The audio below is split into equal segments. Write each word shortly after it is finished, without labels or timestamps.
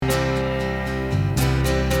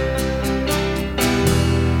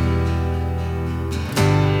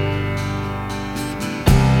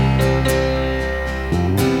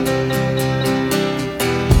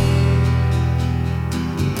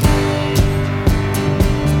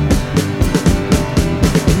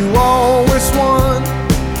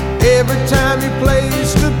scary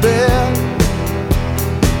place to be.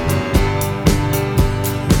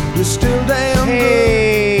 You're still damn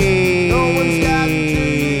good. No one's got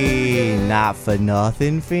Hey, not for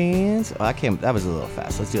nothing, fans. Oh, that was a little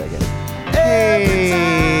fast. Let's do that again.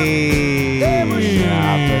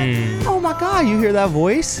 Oh my God, you hear that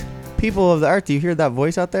voice? People of the earth, do you hear that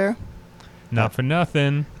voice out there? Not for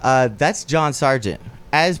nothing. That's John Sargent,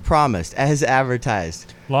 as promised, as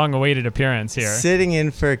advertised. Long-awaited appearance here. Sitting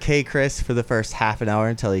in for K. Chris for the first half an hour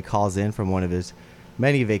until he calls in from one of his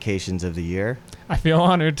many vacations of the year. I feel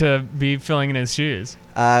honored to be filling in his shoes.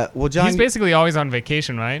 Well, John, He's basically always on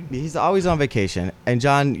vacation, right? he's always on vacation. And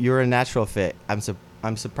John, you're a natural fit.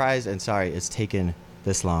 I'm surprised and sorry it's taken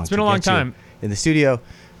this long. It's been a long time. In the studio.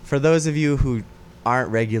 For those of you who aren't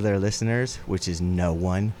regular listeners, which is no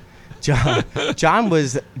one, John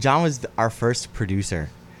was our first producer.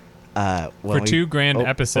 For 2 grand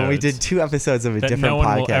episodes. When we did 2 episodes of a that different no one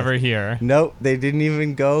podcast. will ever hear. Nope, they didn't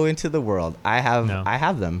even go into the world. I have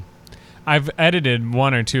them. I've edited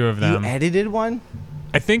 1 or 2 of them. You edited one?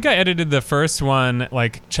 I think I edited the first one,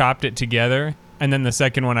 like chopped it together, and then the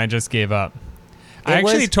second one I just gave up. I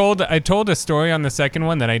told a story on the second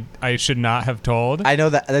one that I should not have told. I know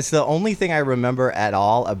that's the only thing I remember at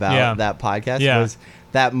all about that podcast was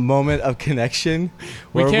that moment of connection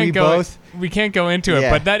where we can't go into it,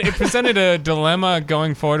 but that it presented a dilemma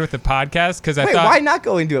going forward with the podcast because I thought, why not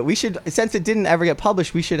go into it? We should, since it didn't ever get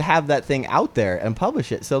published, we should have that thing out there and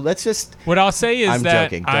publish it. So let's just. What I'll say is I'm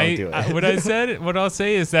that joking. Don't do it. What I'll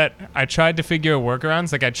say is that I tried to figure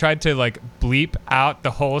workarounds. Like I tried to like bleep out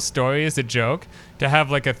the whole story as a joke to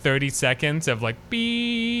have like a 30 seconds of like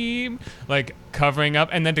beep, like covering up,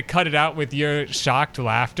 and then to cut it out with your shocked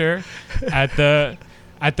laughter at the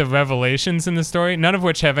revelations in the story, none of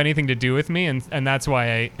which have anything to do with me, and that's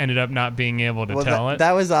why I ended up not being able to tell it.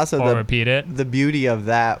 That was also repeat it. The beauty of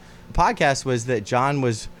that podcast was that John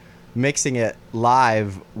was mixing it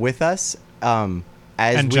live with us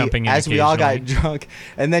as we all got drunk,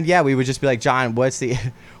 and then we would just be like, John,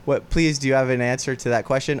 please do you have an answer to that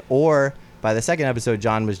question? Or by the second episode,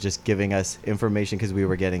 John was just giving us information because we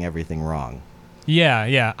were getting everything wrong.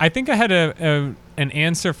 Yeah. I think I had an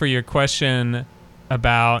answer for your question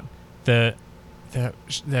about the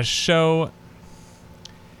show.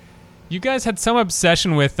 You guys had some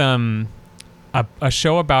obsession with a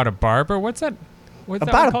show about a barber. What's that?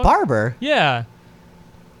 About a barber? Yeah.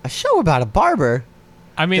 A show about a barber?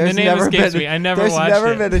 I mean, the name escapes me. I never watched it.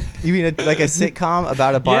 There's never been you mean like a sitcom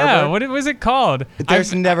about a barber? Yeah, what was it called?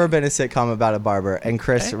 There's never been a sitcom about a barber. And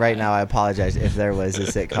Chris, right now, I apologize if there was a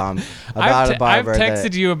sitcom about a barber. I've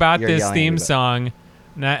texted you about this theme song,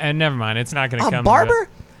 and never mind. It's not going to come. A barber?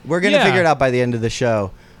 We're going to figure it out by the end of the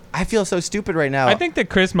show. I feel so stupid right now. I think that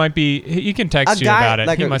Chris might be. He can text you about it.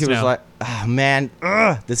 He must know. Was like, oh, man,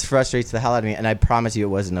 this frustrates the hell out of me. And I promise you it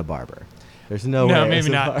wasn't a barber. There's no way. No, maybe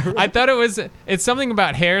not. I thought it's something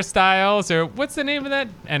about hairstyles or what's the name of that?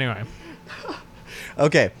 Anyway.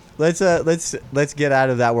 Okay, let's get out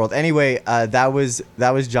of that world. Anyway, that was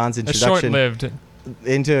John's introduction. Short-lived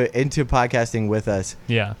into podcasting with us.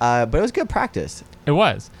 Yeah. But it was good practice. It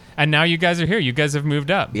was. And now you guys are here. You guys have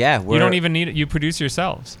moved up. Yeah. You don't even need it. You produce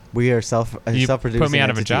yourselves. We are self-producing. Put me out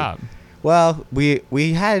of a entity. job. Well,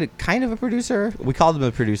 we had kind of a producer. We called him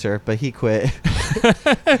a producer, but he quit.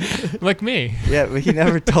 Like me. Yeah, but he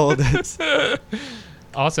never told us.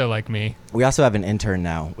 Also like me. We also have an intern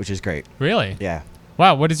now, which is great. Really? Yeah.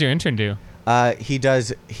 Wow, what does your intern do? He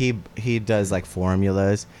does like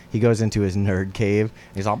formulas. He goes into his nerd cave.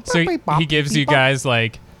 He's all so he gives you guys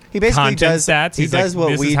like he basically content does stats. He does what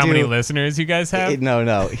this we is how do. many listeners you guys have?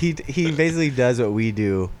 No. He basically does what we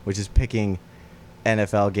do, which is picking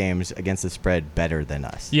NFL games against the spread better than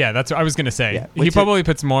us. Yeah, that's what I was gonna say. Yeah, he probably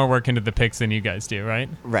puts more work into the picks than you guys do, right?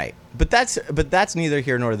 Right. But that's neither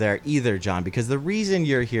here nor there either, John, because the reason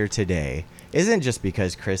you're here today isn't just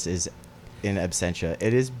because Chris is in absentia.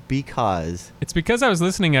 It's because I was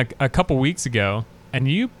listening a couple weeks ago and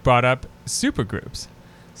you brought up supergroups.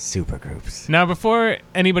 Supergroups. Now, before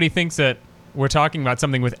anybody thinks that we're talking about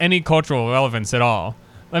something with any cultural relevance at all,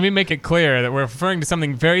 let me make it clear that we're referring to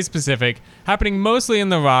something very specific, happening mostly in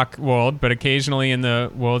the rock world, but occasionally in the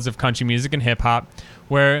worlds of country music and hip-hop,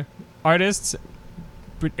 where artists,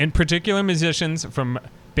 in particular musicians from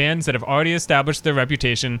bands that have already established their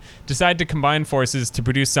reputation, decide to combine forces to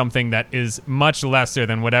produce something that is much lesser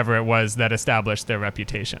than whatever it was that established their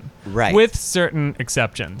reputation. Right. With certain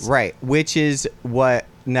exceptions. Right. Which is what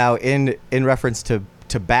now in reference to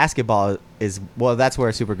basketball that's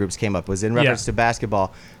where supergroups came up, was in reference to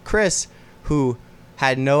basketball. Chris, who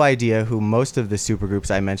had no idea who most of the supergroups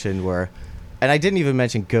I mentioned were, and I didn't even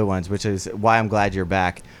mention good ones, which is why I'm glad you're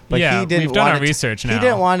back. But yeah, he didn't we've done our research now. He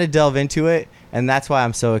didn't want to delve into it, and that's why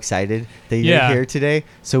I'm so excited that you're here today,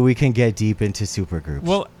 so we can get deep into supergroups.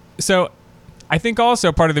 Well, so I think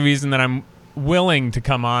also part of the reason that I'm willing to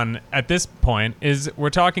come on at this point is we're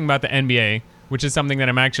talking about the NBA, which is something that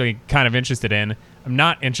I'm actually kind of interested in. I'm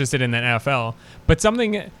not interested in the NFL, but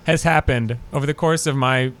something has happened over the course of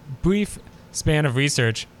my brief span of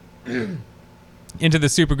research into the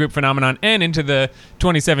supergroup phenomenon and into the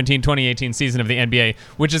 2017-2018 season of the NBA,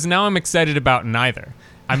 which is now I'm excited about neither.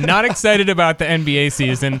 I'm not excited about the NBA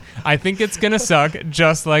season. I think it's gonna suck,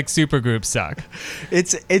 just like supergroups suck.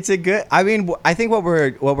 It's a good. I mean, I think what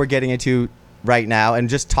we're getting into right now, and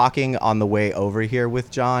just talking on the way over here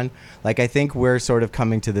with John, like I think we're sort of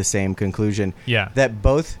coming to the same conclusion. Yeah. That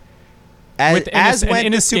both, as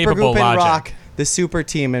went the supergroup in rock, the super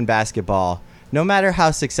team in basketball, no matter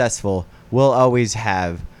how successful, will always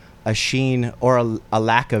have a sheen or a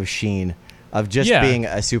lack of sheen of just being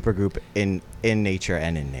a supergroup in nature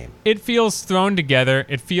and in name. It feels thrown together.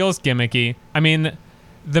 It feels gimmicky. I mean,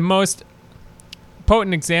 the most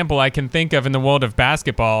potent example I can think of in the world of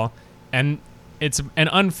basketball, and it's an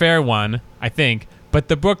unfair one, I think, but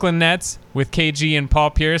the Brooklyn Nets with KG and Paul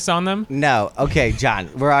Pierce on them. No, okay, John,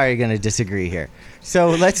 we're already going to disagree here. So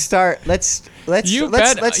let's start. Let's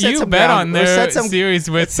set some bet on their series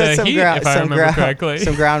with the Heat, if I remember correctly.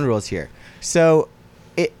 Some ground rules here. So,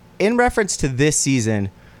 in reference to this season,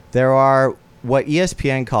 there are what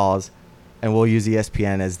ESPN calls, and we'll use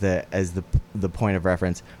ESPN as the point of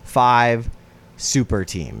reference, 5 super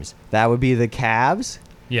teams. That would be the Cavs.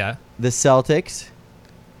 Yeah. The Celtics,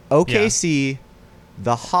 OKC,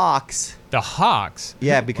 the Hawks. The Hawks?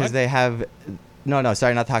 Yeah, because they have... No,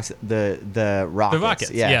 sorry, not the Hawks. The Rockets. The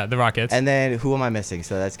Rockets. Yeah, the Rockets. And then who am I missing?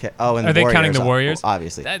 So that's... and are the they Warriors, counting the Warriors?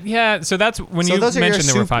 Obviously. So that's when you mentioned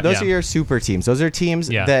there were 5. Those are your super teams. Those are teams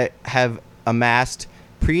that have amassed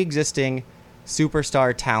pre-existing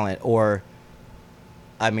superstar talent or,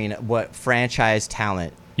 I mean, franchise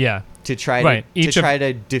talent. Yeah. To try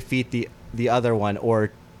to defeat the other one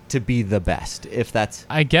or to be the best, if that's...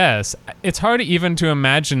 I guess. It's hard even to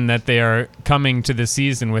imagine that they are coming to the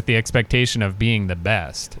season with the expectation of being the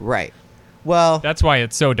best. Right. Well... That's why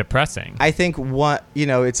it's so depressing. I think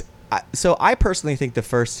so I personally think the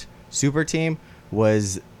first super team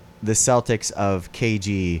was the Celtics of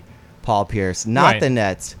KG, Paul Pierce, not the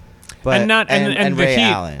Nets, but and Ray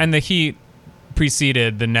Allen. And the Heat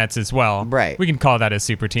preceded the Nets as well. Right. We can call that a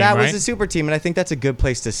super team, That was a super team, and I think that's a good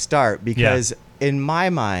place to start because in my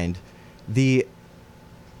mind, the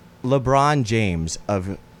LeBron James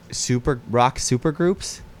of rock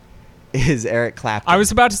supergroups is Eric Clapton. I was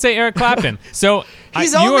about to say Eric Clapton. So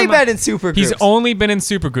he's only been in supergroups. He's only been in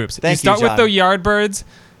supergroups. You start with the Yardbirds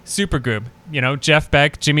supergroup. You know, Jeff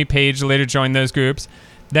Beck, Jimmy Page later joined those groups.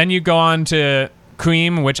 Then you go on to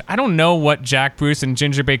Cream, which I don't know what Jack Bruce and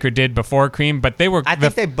Ginger Baker did before Cream, but they were... I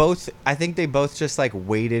think they both just like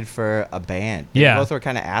waited for a band. They both were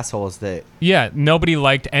kind of assholes that... Yeah, nobody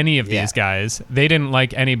liked any of these guys. They didn't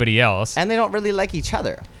like anybody else. And they don't really like each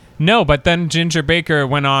other. No, but then Ginger Baker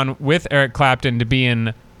went on with Eric Clapton to be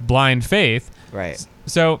in Blind Faith. Right.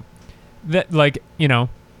 So, that, like, you know...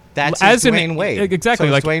 That's Dwayne Wade. Exactly.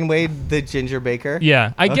 So like Dwayne Wade, the Ginger Baker?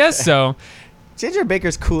 Yeah, I guess so. Ginger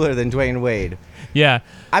Baker's cooler than Dwayne Wade. Yeah.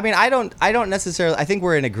 I mean, I don't necessarily... I think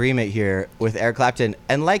we're in agreement here with Eric Clapton.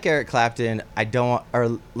 And like Eric Clapton,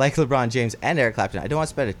 or like LeBron James and Eric Clapton, I don't want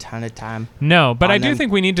to spend a ton of time. No, but I do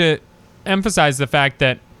think we need to emphasize the fact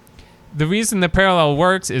that the reason the parallel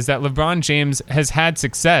works is that LeBron James has had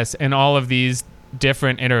success in all of these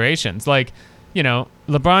different iterations. Like, you know,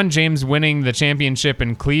 LeBron James winning the championship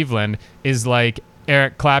in Cleveland is like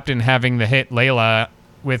Eric Clapton having the hit Layla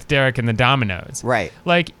with Derek and the Dominoes. Right.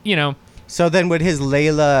 Like, you know... So then would his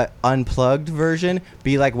Layla Unplugged version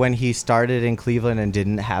be like when he started in Cleveland and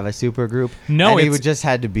didn't have a super group? No, and he would just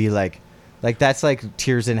had to be like that's like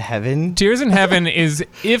Tears in Heaven? Tears in Heaven is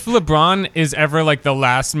if LeBron is ever like the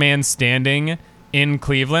last man standing in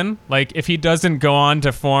Cleveland, like if he doesn't go on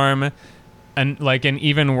to form an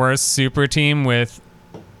even worse super team with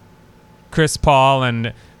Chris Paul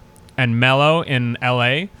and Melo in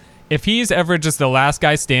LA, if he's ever just the last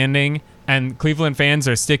guy standing and Cleveland fans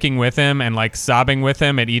are sticking with him and like sobbing with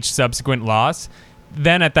him at each subsequent loss,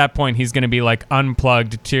 then at that point he's going to be like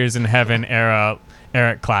unplugged Tears in Heaven era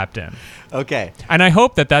Eric Clapton. Okay. And I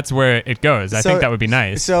hope that that's where it goes. I think that would be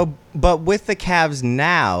nice. So, but with the Cavs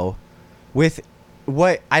now, with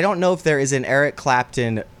what I don't know if there is an Eric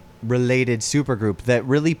Clapton related supergroup that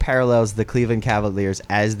really parallels the Cleveland Cavaliers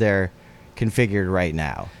as they're configured right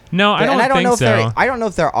now. No, I don't think so. I don't know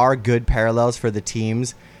if there are good parallels for the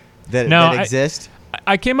teams that exist?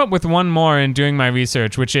 I came up with one more in doing my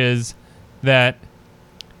research, which is that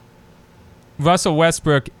Russell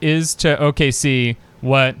Westbrook is to OKC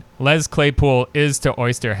what Les Claypool is to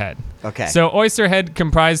Oysterhead. Okay. So Oysterhead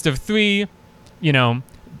comprised of three,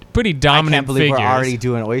 pretty dominant I can't believe figures. we're already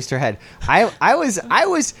doing Oysterhead. I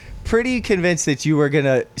was pretty convinced that you were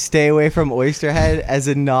gonna stay away from Oysterhead as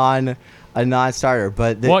a non-starter,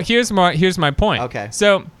 but here's my point. Okay.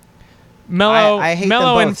 So Melo I hate and them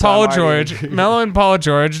both, so Paul I'm already George, angry. Melo and Paul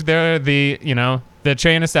George, they're the the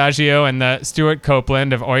Trey Anastasio and the Stuart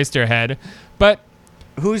Copeland of Oysterhead, but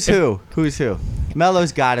who's who?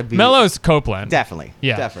 Melo's got to be Melo's Copeland. Definitely.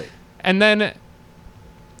 Yeah. Definitely. And then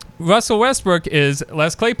Russell Westbrook is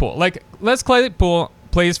Les Claypool. Like, Les Claypool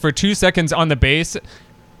plays for 2 seconds on the base.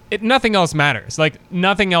 Nothing else matters. Like,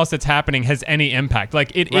 nothing else that's happening has any impact.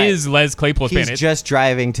 Like, it is Les Claypool's He's band. just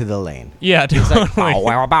driving to the lane. Yeah, He's totally. like,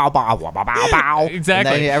 bow, bow, bow, bow, bow, bow, bow.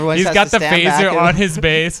 Exactly. And then everyone He's has got to the stand back phaser and- on his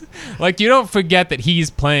base. Like, you don't forget that he's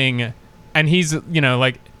playing, and he's,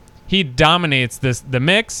 he dominates the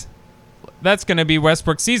mix. That's going to be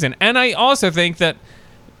Westbrook's season. And I also think that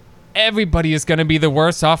everybody is going to be the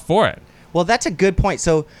worse off for it. Well, that's a good point.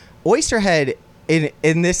 So Oysterhead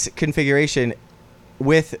in this configuration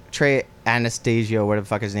with Trey Anastasio, whatever the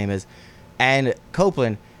fuck his name is, and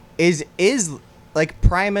Copeland is like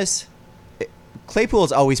Primus. Claypool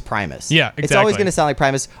is always Primus. Yeah, exactly. It's always going to sound like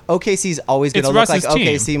Primus. OKC's always going to look like Russ's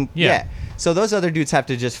team. OKC. Yeah. So those other dudes have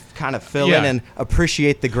to just kind of fill Yeah. in and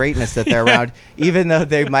appreciate the greatness that they're around, even though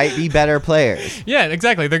they might be better players. Yeah,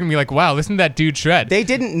 exactly. They're going to be like, wow, listen to that dude shred. They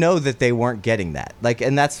didn't know that they weren't getting that.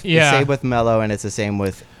 And that's the Yeah. same with Melo, and it's the same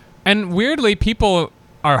with... And weirdly, people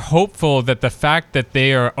are hopeful that the fact that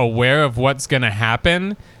they are aware of what's going to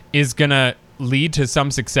happen is going to lead to some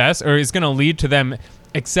success, or is going to lead to them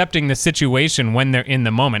accepting the situation when they're in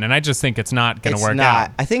the moment. And I just think it's not going to work out.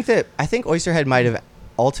 I think Oysterhead might have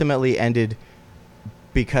ultimately ended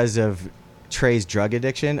because of Trey's drug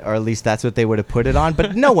addiction, or at least that's what they would have put it on.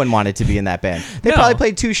 But no one wanted to be in that band. They No. probably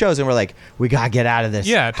played 2 shows and were like, "We gotta get out of this."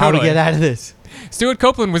 Yeah, How to totally. get out of this? Stuart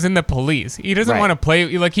Copeland was in the Police. He doesn't Right. want to play.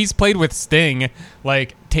 Like, he's played with Sting,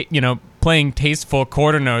 like, playing tasteful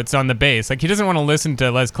quarter notes on the bass. Like, he doesn't want to listen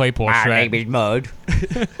to Les Claypool My shred. name is Mud.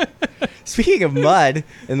 Speaking of mud,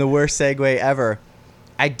 in the worst segue ever,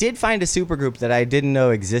 I did find a supergroup that I didn't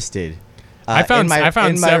know existed. I found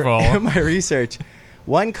several. In my research.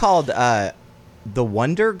 One called the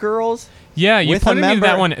Wonder Girls. Yeah, you With a pointed me to member-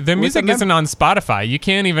 that one. Their with music a mem- isn't on Spotify. You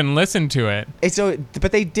can't even listen to it.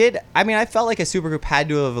 But they did. I mean, I felt like a supergroup had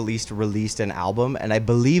to have at least released an album, and I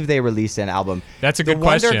believe they released an album. That's a good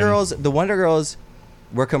question. The Wonder Girls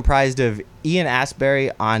were comprised of Ian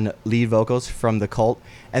Astbury on lead vocals from The Cult,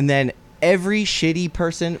 and then every shitty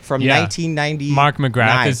person from Yeah. 1990. Mark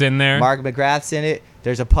McGrath is in there. Mark McGrath's in it.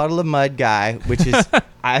 There's a Puddle of Mud guy, which is,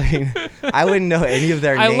 I mean, I wouldn't know any of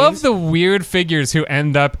their names. I love the weird figures who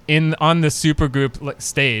end up on the supergroup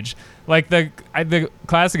stage. Like the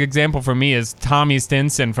classic example for me is Tommy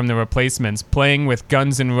Stinson from The Replacements playing with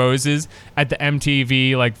Guns N' Roses at the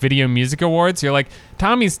MTV Video Music Awards. You're like,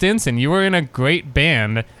 Tommy Stinson, you were in a great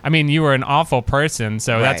band. I mean, you were an awful person,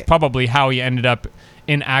 so that's Right. probably how he ended up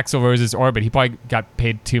in Axl Rose's orbit. He probably got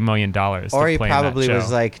paid $2 million. Or he to play in that probably show.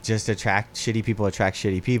 was like, just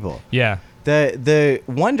shitty people. Yeah. The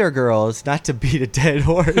Wonder Girls, not to beat a dead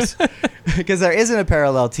horse, because there isn't a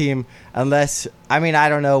parallel team unless, I mean, I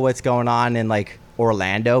don't know what's going on in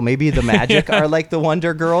Orlando. Maybe the Magic are like the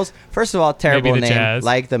Wonder Girls. First of all, terrible Maybe the name, Jazz.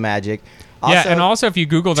 like the Magic. Also, Yeah, and also if you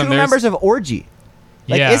Google them, 2 there's members of Orgy.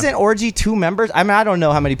 Yeah. Isn't Orgy 2 members? I mean, I don't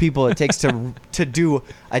know how many people it takes to do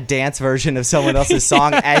a dance version of someone else's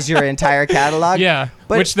song as your entire catalog. Yeah,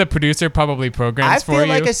 but which the producer probably programs I for feel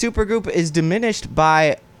you. like a supergroup is diminished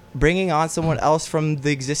by bringing on someone else from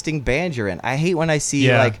the existing band you're in. I hate when I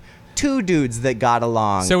see 2 dudes that got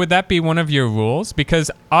along. So would that be one of your rules?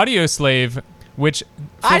 Because Audioslave, which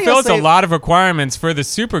fulfills a Audioslave- lot of requirements for the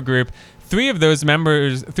supergroup, three of those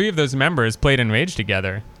members played in Rage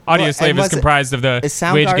together. Audioslave and is was it- comprised of the is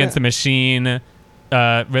Soundgarden- Rage Against the Machine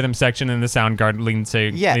rhythm section and the Soundgarden lead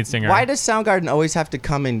singer. Why does Soundgarden always have to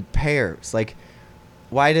come in pairs?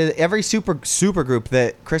 Why did every super group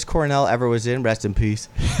that Chris Cornell ever was in, rest in peace,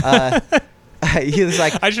 he was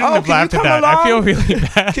like, I shouldn't have can you laughed at come that. I feel along? really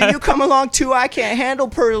bad. Can you come along too? I can't handle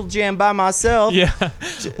Pearl Jam by myself. Yeah.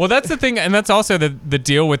 Well, that's the thing, and that's also the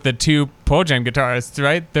deal with the 2 Pearl Jam guitarists,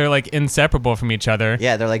 right? They're inseparable from each other.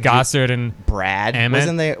 Yeah, they're like Gossard and Brad.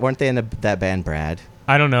 Emmett. Weren't they in that band Brad?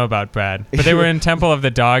 I don't know about Brad, but they were in Temple of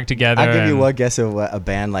the Dog together. I'll give you and- one guess of what a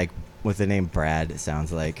band like with the name Brad. It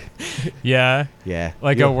sounds like. Yeah. Yeah.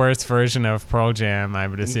 Like a worse version of Pearl Jam, I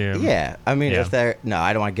would assume. Yeah. I mean, Yeah. if they're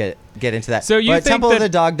I don't want to get into that. So you but think Temple that- of the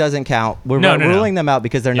Dog doesn't count. We're No. ruling them out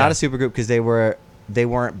because they're Yeah. not a supergroup because they weren't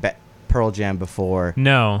Pearl Jam before.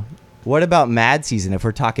 No. What about Mad Season if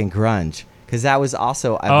we're talking grunge? Because that was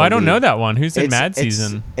also. I don't know that one. Who's in It's- Mad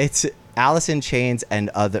Season? It's Alice in Chains and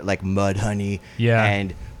other like Mudhoney. Yeah.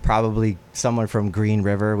 And probably someone from Green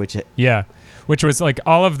River, which Yeah. Which was like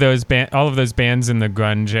all of those bands in the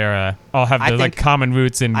grunge era all have I the like think- common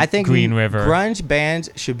roots in I think Green River. grunge bands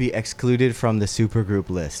should be excluded from the supergroup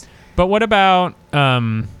list. But what about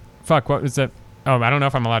what was that? Oh, I don't know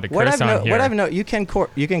if I'm allowed to curse on here. What I've noticed, you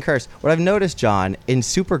can curse. What I've noticed, John, in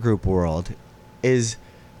supergroup world, is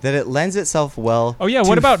that it lends itself well. Oh yeah, to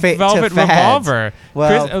what about to Velvet fads. Revolver?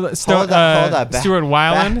 Well, hold up. Stuart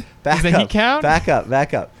Weiland. Does he count? Back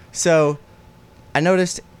up. So, I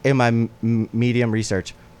noticed in my medium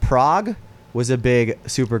research, Prague was a big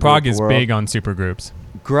supergroup. Prague is world. big on supergroups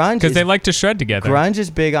Grunge because is they like to shred together. Grunge is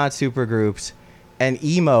big on supergroups, and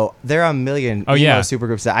emo. There are a million Oh, emo yeah.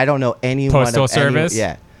 supergroups that I don't know anyone. Postal of any- Service?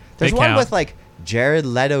 Yeah, there's They one count. with like Jared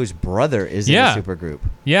Leto's brother is Yeah. in a supergroup.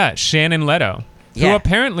 Yeah, Shannon Leto, who Yeah.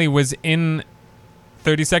 apparently was in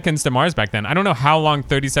 30 Seconds to Mars back then. I don't know how long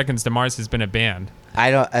 30 Seconds to Mars has been a band.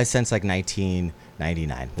 Since like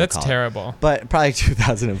 1999. we'll That's call it. terrible. But probably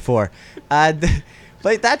 2004.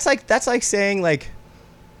 But that's like saying like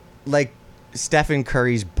Stephen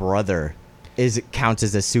Curry's brother counts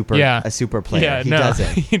as a super player. Yeah, he no,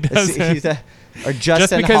 doesn't. he doesn't. Or Just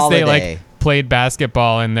Justin because Holiday. they like played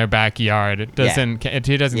basketball in their backyard, it doesn't.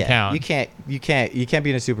 He doesn't count. You can't be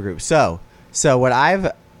in a supergroup. So what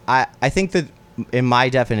I think that in my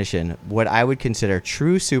definition, what I would consider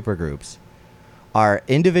true supergroups are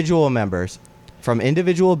individual members from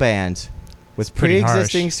individual bands with pretty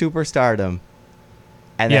pre-existing superstardom,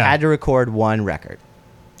 and they Yeah. had to record one record.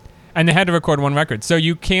 And they had to record one record, so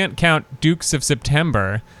you can't count Dukes of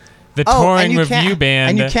September, the Oh, and touring you can't- review band,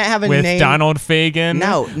 and you can't have a with name- Donald Fagen,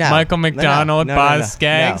 No, Michael McDonald, no, Boz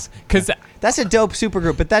Scaggs, because That's a dope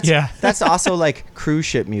supergroup, but that's also like cruise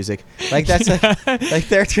ship music. Like that's like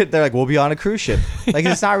they're like we'll be on a cruise ship. Like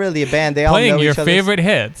it's not really a band. They all playing know your each other's favorite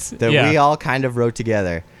hits that we all kind of wrote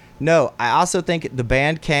together. No, I also think the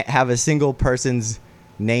band can't have a single person's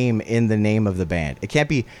name in the name of the band. It can't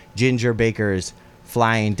be Ginger Baker's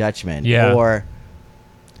Flying Dutchman or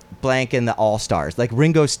blank in the All Stars. Like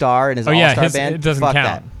Ringo Starr and his All-Star band. It doesn't fuck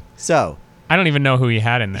count. that. So I don't even know who he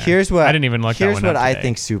had in there. here's what I didn't even look that Here's one what up I today.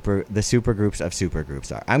 think the supergroups of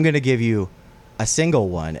supergroups are. I'm going to give you a single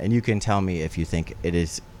one, and you can tell me if you think it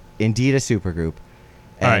is indeed a supergroup,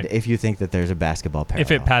 and All right. if you think that there's a basketball parallel.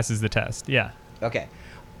 If it passes the test, yeah. Okay.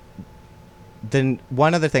 Then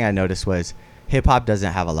one other thing I noticed was hip hop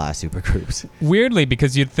doesn't have a lot of supergroups. Weirdly,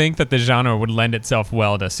 because you'd think that the genre would lend itself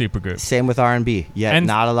well to supergroups. Same with R&B. Yeah, And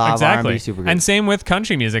not a lot exactly. of R&B supergroups. And same with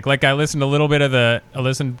country music. Like I listened a little bit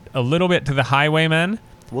to the Highwaymen.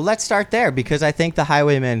 Well, let's start there because I think the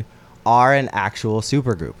Highwaymen are an actual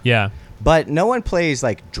supergroup. Yeah. But no one plays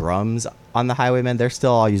like drums on the Highwaymen. They're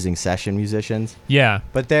still all using session musicians. Yeah.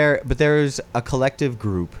 But there's a collective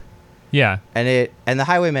group, Yeah. and the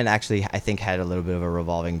Highwaymen actually I think had a little bit of a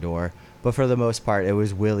revolving door. But for the most part, it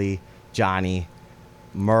was Willie, Johnny,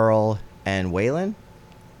 Merle, and Waylon.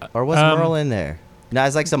 Or was Merle in there? No,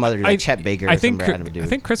 it's like some other dude, like Chet Baker. I or think some random dude. I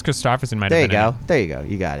think Chris Christopherson might There have you been go. There you go.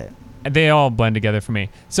 You got it. in it. They all blend together for me.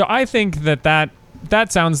 So I think that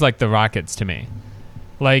sounds like the Rockets to me.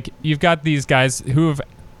 Like you've got these guys who have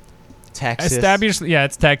Texas. established. Yeah,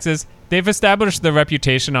 it's Texas. They've established their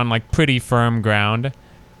reputation on like pretty firm ground.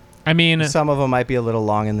 I mean, Some of them might be a little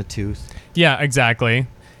long in the tooth. yeah, exactly.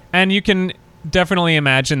 And you can definitely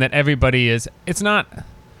imagine that everybody is.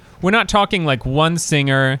 We're not talking like one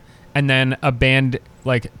singer and then a band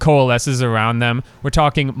like coalesces around them. We're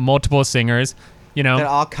talking multiple singers. You know, That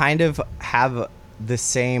all kind of have the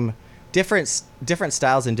same different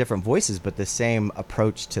styles and different voices, but the same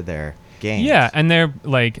approach to their games. yeah, and they're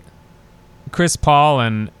like Chris Paul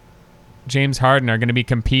and James Harden are going to be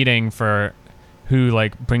competing for who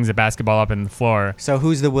like brings the basketball up in the floor. So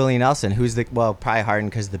who's the Willie Nelson? Who's the probably Harden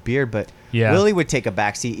because of the beard, but Yeah. Willie would take a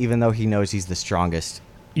backseat even though he knows he's the strongest.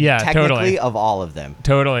 Yeah, technically totally. of all of them.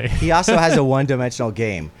 Totally. He also has a one-dimensional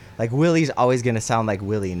game. Like Willie's always going to sound like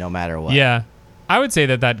Willie no matter what. Yeah. I would say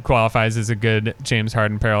that qualifies as a good James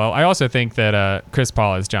Harden parallel. I also think that Chris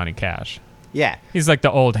Paul is Johnny Cash. Yeah. He's like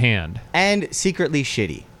the old hand. And secretly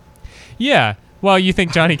shitty. Yeah. Well, you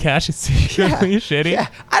think Johnny Cash is secretly shitty? Yeah.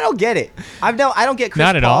 I don't get it. I don't get Chris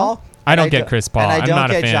Not at Paul. all. I don't get Chris Paul. And I I'm don't not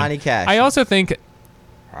get a fan. Johnny Cash. I also think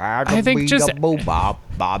I think just-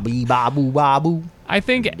 I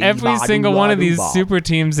think every single one of these super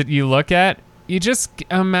teams that you look at, you just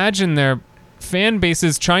imagine their fan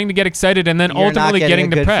bases trying to get excited and then ultimately getting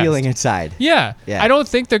depressed. Good feeling inside. Yeah. I don't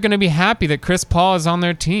think they're going to be happy that Chris Paul is on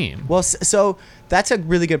their team. Well, so that's a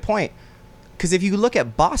really good point. Because if you look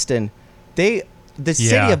at Boston, the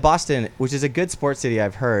city of Boston, which is a good sports city,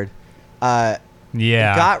 I've heard,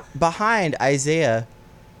 got behind Isaiah.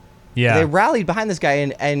 Yeah. They rallied behind this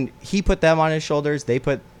guy, and he put them on his shoulders. They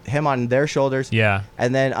put him on their shoulders. Yeah.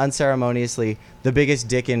 And then unceremoniously, the biggest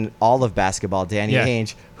dick in all of basketball, Danny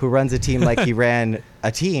Ainge, who runs a team like he ran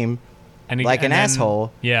a team, an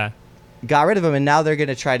asshole. Yeah. Got rid of him, and now they're going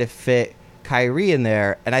to try to fit Kyrie in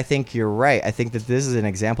there. And I think you're right. I think that this is an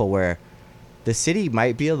example where the city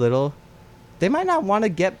might be they might not want to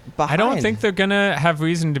get behind. I don't think they're going to have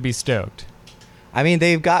reason to be stoked. I mean,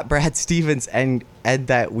 they've got Brad Stevens and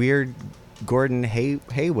that weird Gordon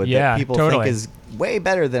Hayward that people think is way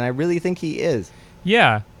better than I really think he is.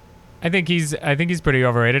 Yeah. I think he's pretty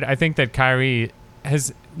overrated. I think that Kyrie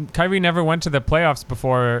never went to the playoffs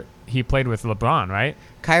before he played with LeBron, right?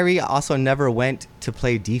 Kyrie also never went to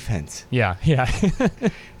play defense. Yeah.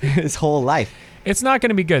 His whole life. It's not going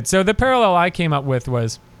to be good. So the parallel I came up with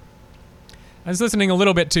was I was listening a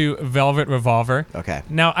little bit to Velvet Revolver. Okay.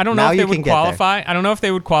 Now, I don't know if they would qualify. I don't know if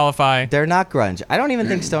they would qualify. They're not grunge. I don't even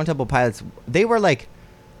think Stone Temple Pilots, they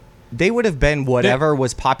would have been whatever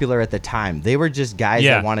was popular at the time. They were just guys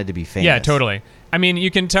that wanted to be famous. Yeah, totally. I mean,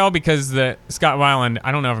 you can tell because the Scott Weiland,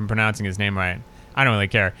 I don't know if I'm pronouncing his name right. I don't really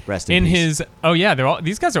care. Rest in peace.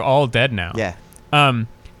 These guys are all dead now. Yeah.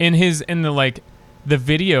 In the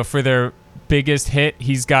video for their biggest hit,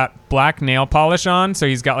 he's got black nail polish on, so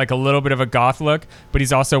he's got like a little bit of a goth look, but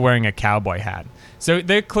he's also wearing a cowboy hat. So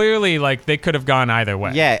they're clearly they could have gone either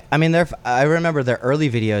way. Yeah, I mean, I remember their early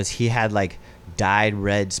videos. He had like dyed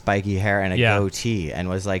red spiky hair and a goatee, and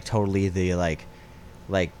was like totally the like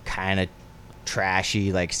kind of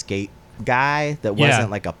trashy like skate guy that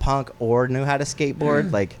wasn't like a punk or knew how to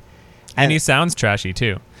skateboard. And he sounds trashy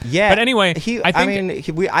too. Yeah, but anyway,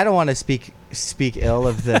 I don't want to speak ill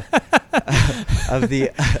of the of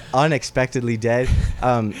the unexpectedly dead.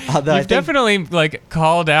 You've definitely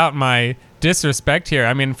called out my disrespect here.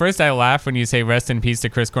 I mean, first I laugh when you say rest in peace to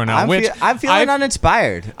Chris Cornell. I'm feeling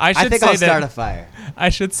uninspired. I think I'll start a fire. I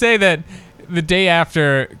should say that the day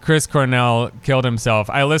after Chris Cornell killed himself,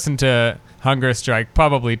 I listened to Hunger Strike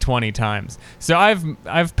probably 20 times. So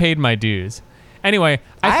I've paid my dues. Anyway,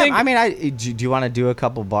 do you want to do a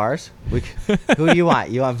couple bars? Who do you want?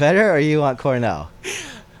 You want Vedder or you want Cornell?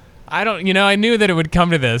 I don't. I knew that it would come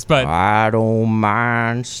to this, but I don't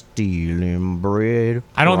mind stealing bread.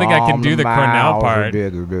 I don't think I can do the Cornell part.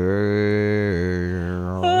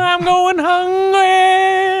 I'm going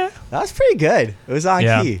hungry. That was pretty good. It was on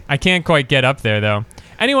key. I can't quite get up there though.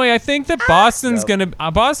 Anyway, I think that Boston's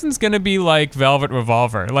gonna be like Velvet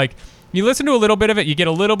Revolver. Like, you listen to a little bit of it, you get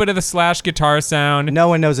a little bit of the Slash guitar sound. No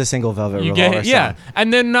one knows a single Velvet Revolver song.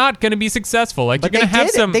 And they're not going to be successful. Like, but you're going to have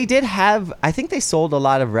some. They did have. I think they sold a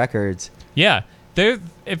lot of records. Yeah,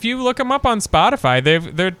 if you look them up on Spotify,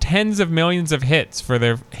 they're tens of millions of hits for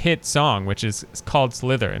their hit song, which is called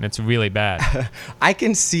Slither, and it's really bad. I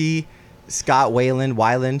can see Scott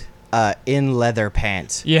Weiland in leather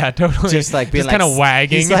pants. Yeah, totally. Just being kind of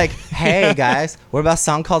wagging. He's like, "Hey guys, what about a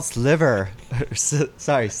song called Sliver?"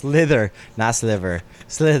 Sorry, Slither, not Sliver,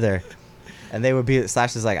 Slither. And they would be,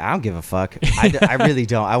 Slash is like, I don't give a fuck. I really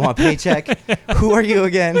don't. I want paycheck. Who are you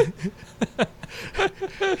again?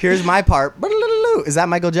 Here's my part. Is that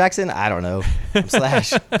Michael Jackson? I don't know. I'm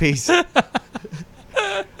Slash. Peace.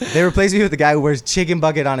 They replaced me with the guy who wears chicken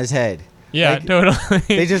bucket on his head. Yeah, totally.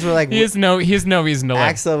 They just were like, he has no reason to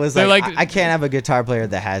live. Axl was like, I can't have a guitar player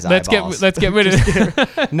that has eyeballs. Let's get rid of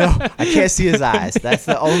it. No, I can't see his eyes. That's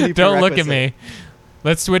the only Don't look at me.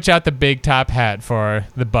 Let's switch out the big top hat for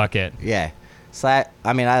the bucket. Yeah.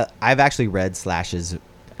 I mean, I've actually read Slash's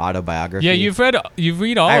autobiography. Yeah, you've read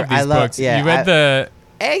all of these books. Yeah, you read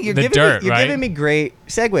you're giving me great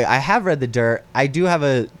segue. I have read The Dirt. I do have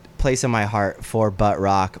a place in my heart for butt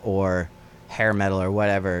rock or hair metal or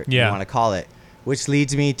whatever you want to call it, which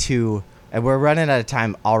leads me to, and we're running out of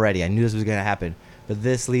time already. I knew this was going to happen, but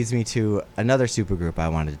this leads me to another supergroup I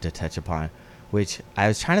wanted to touch upon, which I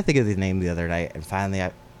was trying to think of the name the other night, and finally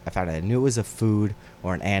I found it. I knew it was a food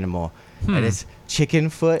or an animal, and it's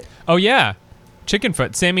Chickenfoot. Oh yeah,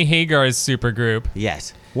 Chickenfoot, Sammy Hagar's supergroup.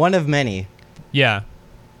 Yes, one of many. Yeah.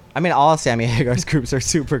 I mean, all Sammy Hagar's groups are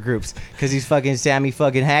super groups because he's fucking Sammy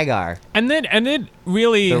fucking Hagar. And then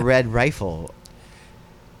really... The Red Rifle.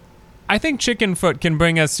 I think Chickenfoot can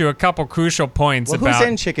bring us to a couple crucial points about... Who's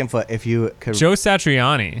in Chickenfoot if you could... Joe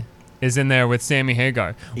Satriani. is in there with Sammy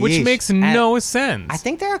Hagar, which Yeesh. makes no sense. I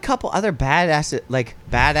think there are a couple other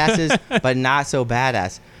badasses, but not so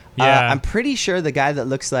badass. Yeah. I'm pretty sure the guy that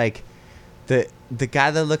looks like the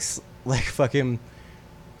guy that looks like fucking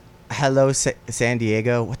Hello San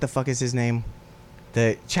Diego. What the fuck is his name?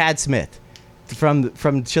 The Chad Smith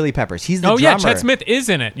from Chili Peppers. He's the drummer. Yeah, Chad Smith is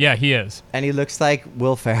in it. Yeah, he is. And he looks like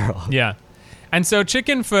Will Ferrell. Yeah. And so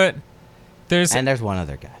Chickenfoot, there's one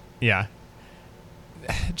other guy. Yeah.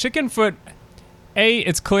 Chickenfoot,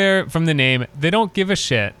 it's clear from the name, they don't give a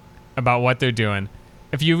shit about what they're doing.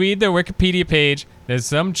 If you read their Wikipedia page, there's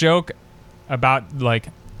some joke about like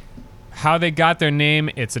how they got their name.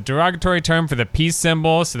 It's a derogatory term for the peace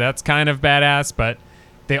symbol, so that's kind of badass, but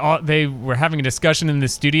they were having a discussion in the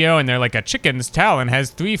studio, and they're like, a chicken's talon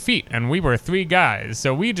has 3 feet, and we were 3 guys,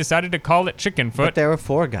 so we decided to call it Chickenfoot. But there were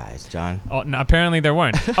 4 guys, John. Oh, no, apparently there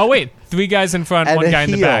weren't. Oh wait, 3 guys in front, and 1 guy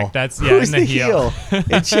heel. in the back. That's Who's in the heel in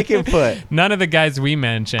Chickenfoot? None of the guys we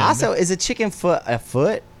mentioned. Also, is a Chickenfoot a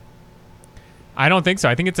foot? I don't think so.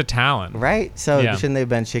 I think it's a talon. Right? So Yeah. shouldn't they have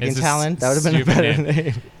been Chicken It's a Talon? That would have been a stupid better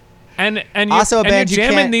name. name. And Also, a band you're you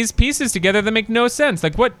jamming can't- these pieces together that make no sense.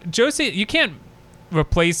 Like what Josie, you can't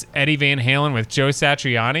replace Eddie Van Halen with Joe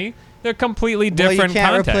Satriani. They're completely different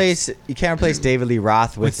contexts. You can't replace David Lee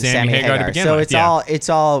Roth with Sammy Hagar to begin so with, it's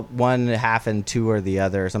all one half and two or the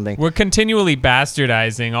other or something. We're continually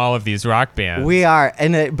bastardizing all of these rock bands. We are,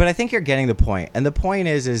 but I think you're getting the point. And the point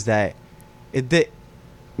is that the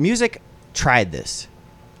music tried this.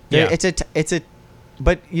 Yeah.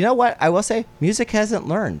 But you know what? I will say, music hasn't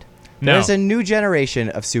learned. No. There's a new generation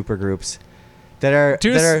of supergroups that are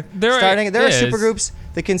There starting. There are is. supergroups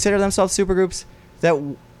that consider themselves supergroups that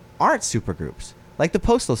aren't supergroups, like the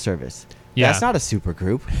Postal Service. Yeah. That's not a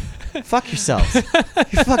supergroup. Fuck yourselves.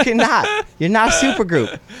 You're fucking not. You're not a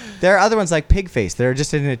supergroup. There are other ones like Pigface. They're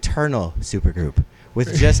just an eternal supergroup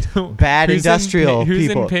with just bad Who's industrial who's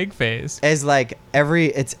people. in Pigface? As like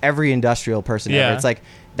every industrial person Yeah. ever. It's like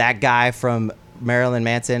that guy from Marilyn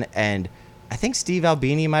Manson, and I think Steve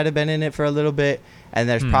Albini might have been in it for a little bit. And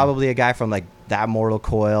there's probably a guy from like That Mortal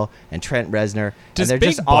Coil and Trent Reznor. Does and they're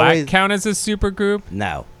Big just Black always count as a supergroup?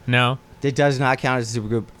 no. No. It does not count as a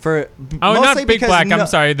supergroup. Oh, Mostly not Big because Black. I'm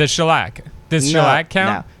sorry. The Shellac. Does Shellac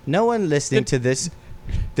count? No one listening to this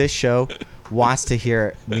show wants to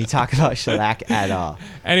hear me talk about Shellac at all.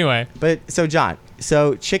 Anyway. But so John,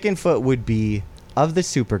 Chickenfoot would be of the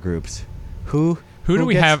supergroups. Who do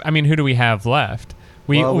we have? I mean, who do we have left?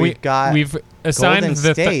 We've assigned Golden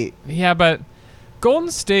State. Yeah, but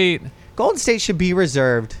Golden State. Golden State should be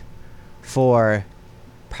reserved for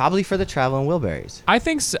probably for the Traveling Wilburys. I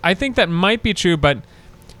think that might be true, but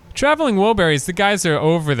Traveling Wilburys, the guys are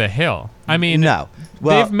over the hill. I mean, No.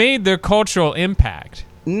 Well, they've made their cultural impact.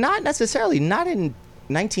 not necessarily. Not in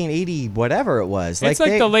 1980, whatever it was. It's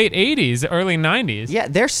like the late 80s, early 90s. Yeah,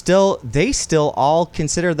 they still all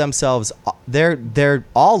consider themselves, they're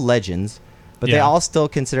all legends, but they Yeah. all still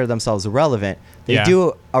consider themselves relevant. They Yeah.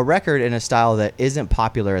 do a record in a style that isn't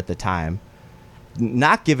popular at the time,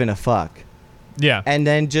 not giving a fuck, Yeah. and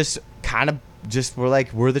then just kind of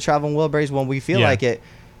we're the Traveling Wilburys when we feel Yeah. like it.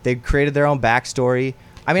 They created their own backstory.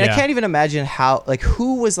 I mean, Yeah. I can't even imagine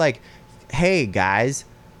who was like, hey guys,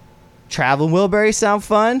 Traveling Wilburys sound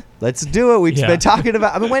fun? Let's do it. We've Yeah. been talking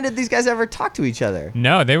about. I mean, when did these guys ever talk to each other?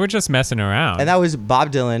 No, they were just messing around. And that was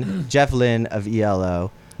Bob Dylan, Jeff Lynne of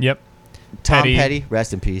ELO, Yep. Tom Petty. Petty,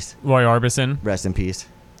 rest in peace, Roy Orbison rest in peace,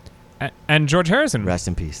 and George Harrison. rest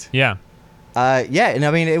in peace. Yeah. Yeah, and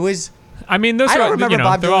I mean it was. I mean, those I are, don't remember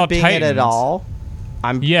Bob they're all Dylan being in it at titans. all.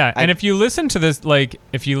 And if you listen to this,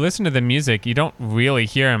 if you listen to the music, you don't really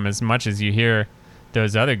hear him as much as you hear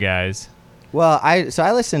those other guys. Well, I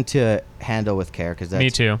listened to Handle with Care because Me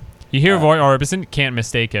too. You hear Roy Orbison, can't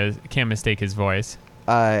mistake his voice.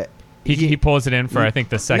 He pulls it in for I think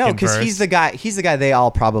the second No, because verse. he's the guy they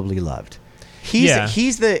all probably loved. He's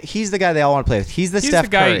the guy they all want to play with. He's Steph the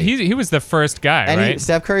guy. Curry. He was the first guy, And right?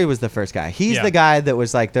 Steph Curry was the first guy. He's Yeah. the guy that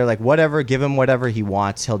was like, they're like, whatever, give him whatever he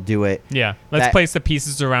wants, he'll do it. Yeah. Let's That- place the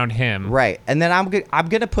pieces around him. Right. And then I'm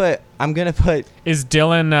gonna put Is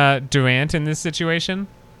Dylan Durant in this situation?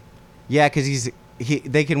 yeah, because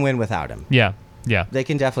they can win without him. Yeah. Yeah. They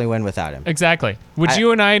can definitely win without him. Exactly. Would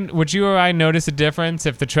you or I notice a difference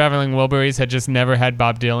if the Traveling Wilburys had just never had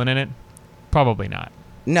Bob Dylan in it? Probably not.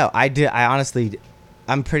 No, I did. I honestly,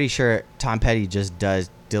 I'm pretty sure Tom Petty just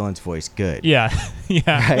does Dylan's voice good. Yeah.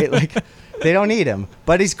 Yeah. Right. Like they don't need him,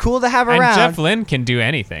 but he's cool to have And around. Jeff Lynne can do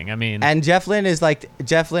anything. I mean, And Jeff Lynne is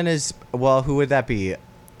well, who would that be?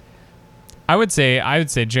 I would say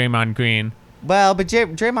Draymond Green. Well, but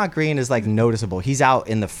Draymond Green is like noticeable. He's out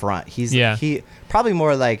in the front. He probably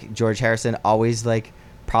more like George Harrison, always like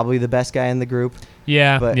probably the best guy in the group.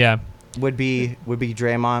 Yeah, but yeah. Would be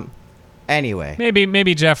Draymond. Anyway.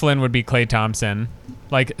 Maybe Jeff Lynne would be Klay Thompson.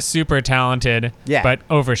 Like super talented, but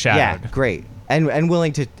overshadowed. Yeah, great. And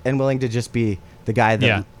willing to just be the guy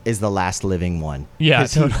that is the last living one. Yeah.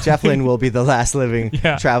 Jeff Lynne will be the last living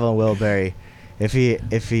traveling Wilbury if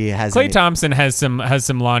he has Klay Thompson has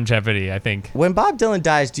some longevity, I think. When Bob Dylan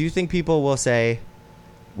dies, do you think people will say,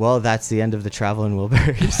 well, that's the end of the traveling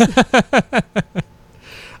Wilburys?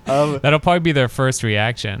 That'll probably be their first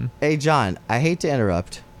reaction. Hey, John, I hate to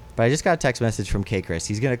interrupt, but I just got a text message from K. Chris.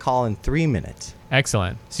 He's going to call in 3 minutes.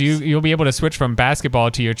 Excellent. So you'll be able to switch from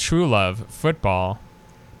basketball to your true love, football.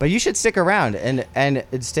 But you should stick around and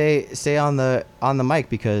stay on the mic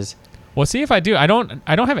because. We'll see if I do. I don't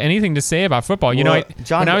have anything to say about football. You know,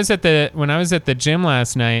 John, when I was at the gym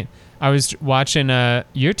last night, I was watching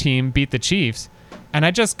your team beat the Chiefs, and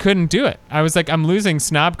I just couldn't do it. I was like, I'm losing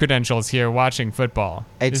snob credentials here watching football.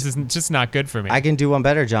 This is just not good for me. I can do one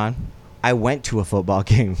better, John. I went to a football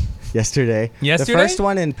game yesterday. The first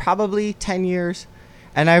one in probably 10 years.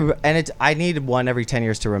 And I need one every 10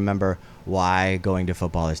 years to remember why going to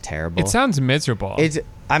football is terrible. It sounds miserable.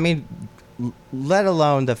 Let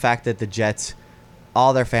alone the fact that the Jets,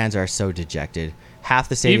 all their fans are so dejected. Half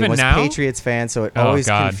the stadium was Patriots fans, so it always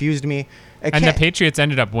confused me. And the Patriots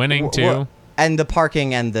ended up winning too. And the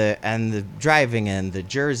parking and the driving and the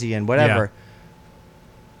jersey and whatever.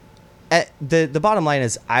 The bottom line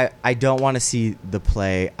is I don't want to see the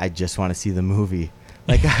play. I just want to see the movie.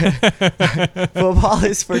 Like football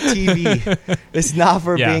is for TV. It's not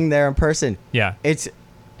for being there in person. Yeah.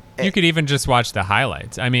 You could even just watch the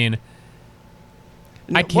highlights. I mean,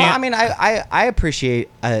 I can't. Well, I mean, I appreciate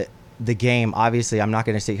the game. Obviously, I'm not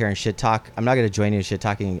going to sit here and shit talk. I'm not going to join you in shit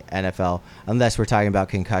talking NFL unless we're talking about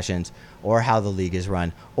concussions or how the league is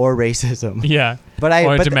run or racism. Yeah.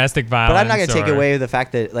 Or domestic violence. But I'm not going to take away the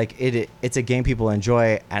fact that like it's a game people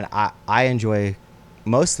enjoy, and I enjoy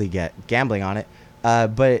mostly gambling on it.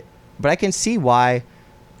 But I can see why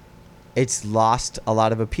it's lost a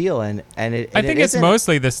lot of appeal, and I think it's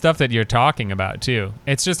mostly the stuff that you're talking about too.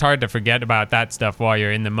 It's just hard to forget about that stuff while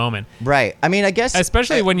you're in the moment. Right. I mean, I guess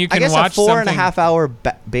especially when you can watch a 4.5 hour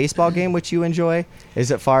baseball game, which you enjoy,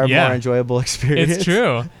 is a far more enjoyable experience. It's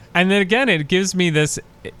true. And then again, it gives me this,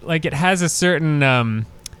 like, it has a certain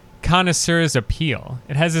connoisseur's appeal.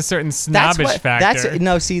 It has a certain snobbish factor.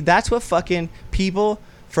 That's what fucking people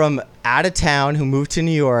from out of town who moved to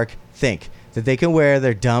New York think, that they can wear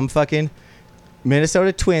their dumb fucking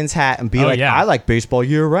Minnesota Twins hat and be I like baseball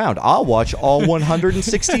year round. I'll watch all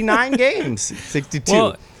 169 games. 62.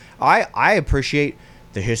 Well, I appreciate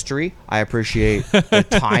the history. I appreciate the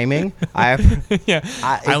timing. I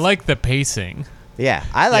like the pacing. Yeah.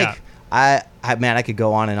 I could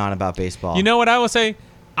go on and on about baseball. You know what I will say?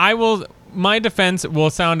 My defense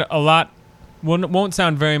won't sound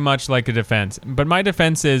very much like a defense, but my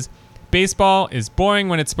defense is baseball is boring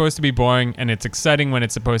when it's supposed to be boring, and it's exciting when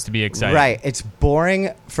it's supposed to be exciting. Right. It's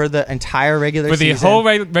boring for the entire regular season. For the whole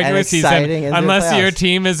regular season, unless your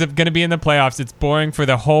team is going to be in the playoffs. It's boring for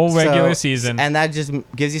the whole regular season. And that just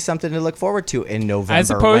gives you something to look forward to in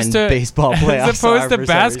November when baseball playoffs as opposed to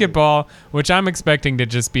basketball, which I'm expecting to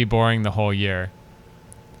just be boring the whole year.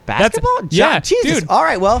 Basketball? Jesus. Dude. All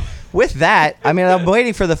right, well, with that, I mean, I'm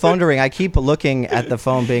waiting for the phone to ring. I keep looking at the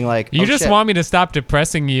phone being like, you just want me to stop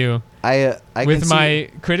depressing you with my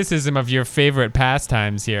criticism of your favorite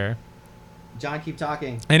pastimes here. John, keep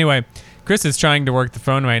talking. Anyway, Chris is trying to work the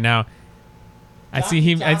phone right now. I see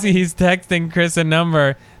he's texting Chris a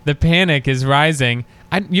number. The panic is rising.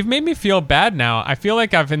 You've made me feel bad now. I feel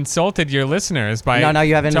like I've insulted your listeners by no,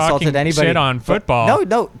 you haven't insulted anybody. Shit on football.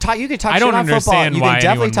 No, you can talk shit on football. You can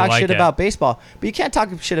definitely talk shit about baseball, but you can't talk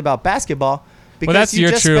shit about basketball because you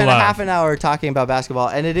just spent a half an hour talking about basketball,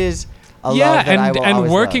 and it is a love that I will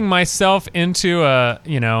always working love. Myself into a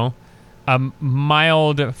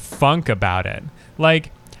mild funk about it.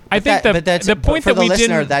 Like I think the point for that we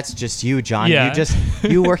listener, didn't. That's just you, John. Yeah.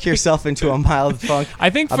 You work yourself into a mild funk. I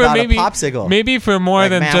think for about maybe a popsicle. Maybe for more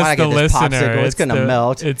than just the listener, popsicle, it's gonna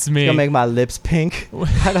melt. It's me. It's gonna make my lips pink.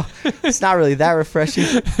 It's not really that refreshing.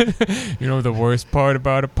 You know the worst part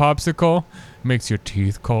about a popsicle? Makes your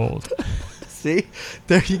teeth cold. See,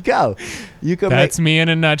 there you go. That's me in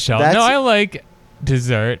a nutshell. No, I like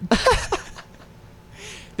dessert.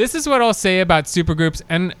 This is what I'll say about supergroups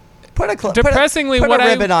and. Depressingly, put a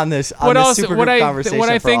ribbon on this. What I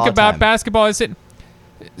think about basketball is that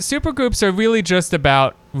supergroups are really just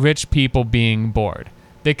about rich people being bored.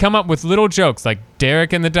 They come up with little jokes like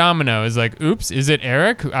Derek and the Dominoes, like, oops, is it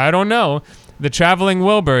Eric? I don't know. The Traveling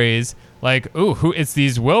Wilburys, like, ooh, it's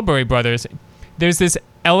these Wilbury brothers. There's this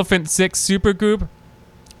Elephant Six supergroup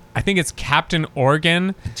I think it's Captain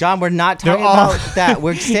Organ. John, we're not talking about that.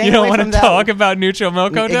 We're staying You don't away want from to that. talk about Neutral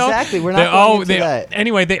Milko, though? Exactly. We're not going into that.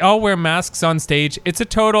 Anyway, they all wear masks on stage. It's a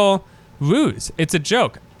total ruse. It's a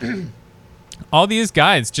joke. All these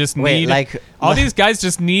guys just need these guys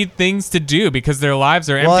just need things to do because their lives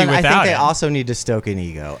are empty without it. I think they also need to stoke an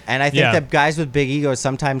ego. And I think that guys with big egos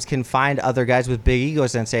sometimes can find other guys with big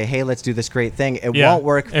egos and say, hey, let's do this great thing. It won't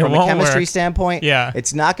work from a chemistry standpoint. Yeah.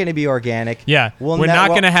 It's not going to be organic. Yeah. We're not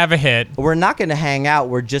going to have a hit. We're not going to hang out.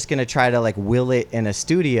 We're just going to try to like will it in a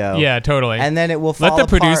studio. Yeah, totally. And then it will fall Let the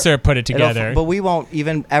apart. producer put it together. But we won't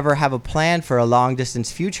even ever have a plan for a long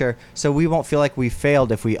distance future. So we won't feel like we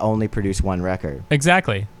failed if we only produce one record.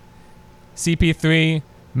 Exactly. CP3,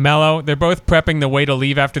 Mello, they're both prepping the way to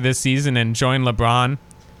leave after this season and join LeBron.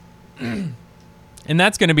 And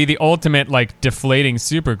that's going to be the ultimate, like, deflating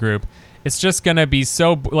supergroup. It's just going to be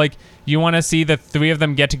so, like, you want to see the three of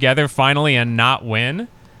them get together finally and not win?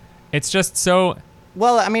 It's just so...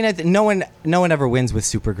 Well, I mean, no one ever wins with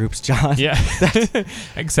supergroups, John. Yeah.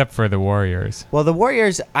 Except for the Warriors. Well, the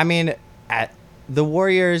Warriors, I mean, the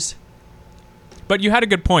Warriors... But you had a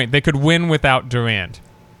good point. They could win without Durant.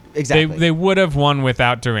 Exactly. They would have won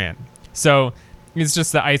without Durant. So it's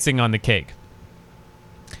just the icing on the cake.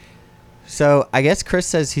 So I guess Chris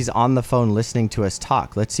says he's on the phone listening to us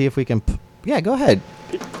talk. Let's see if we can... Yeah, go ahead.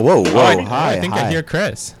 Whoa. Hi. I think I hear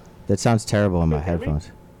Chris. That sounds terrible in my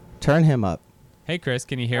headphones. Turn him up. Hey, Chris,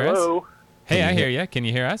 can you hear Hello. us? Hey, I hear you. Can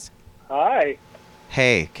you hear us? Hi.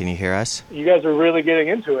 Hey, can you hear us? You guys are really getting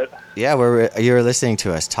into it. Yeah, you were listening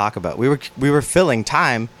to us talk about... We were filling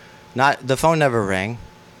time. The phone never rang.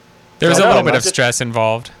 There's a little bit of stress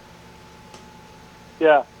involved.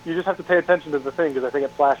 Yeah, you just have to pay attention to the thing because I think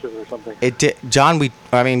it flashes or something. It did, John.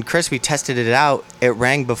 Chris, we tested it out. It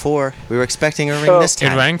rang before. We were expecting a ring this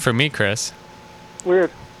time. It rang for me, Chris. Weird.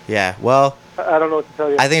 Yeah. Well, I don't know what to tell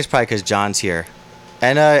you. I think it's probably because John's here,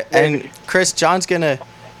 and Chris, John's gonna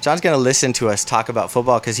listen to us talk about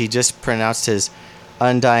football because he just pronounced his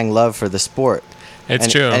undying love for the sport. It's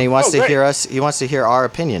true, and he wants to hear us. He wants to hear our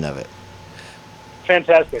opinion of it.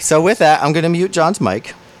 Fantastic. So with that, I'm going to mute John's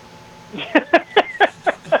mic.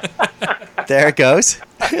 There it goes.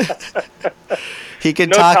 He can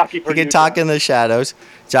talk. He can talk in the shadows.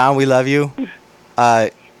 John, we love you.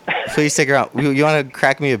 Please stick around. You want to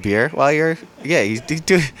crack me a beer while you're? Yeah, you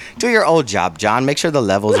do your old job, John. Make sure the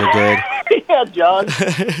levels are good. Yeah, John.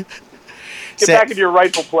 Get back in your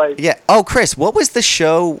rightful place. Yeah. Oh, Chris, what was the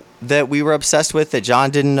show that we were obsessed with that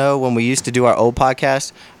John didn't know when we used to do our old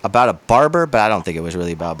podcast about a barber? But I don't think it was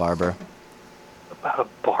really about a barber. About a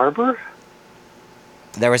barber?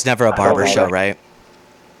 There was never a barber show, right?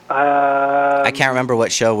 I can't remember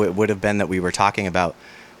what show it would have been that we were talking about.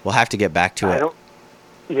 We'll have to get back to it.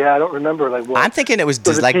 I don't remember. Like, what? I'm thinking it was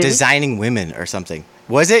Designing Women or something.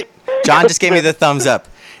 Was it? John just gave me the thumbs up.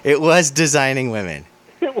 It was Designing Women.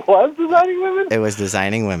 It was Designing Women? It was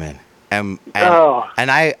Designing Women. And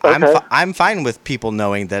okay. I'm fine with people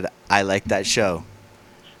knowing that I like that show.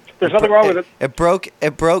 There's nothing wrong with it.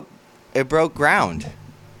 It broke ground.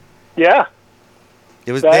 Yeah.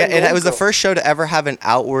 It was the first show to ever have an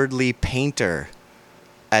outwardly painter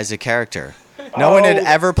as a character. No one had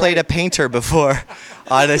ever played a painter before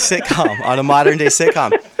on a sitcom, on a modern day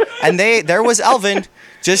sitcom. And there was Elvin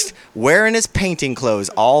just wearing his painting clothes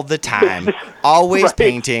all the time, always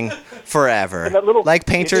painting forever, like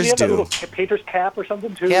painters do. That little painter's cap or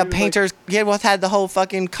something too. Yeah, painters. Had the whole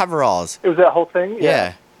fucking coveralls. It was that whole thing.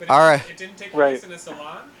 Yeah. All right. It didn't take place in a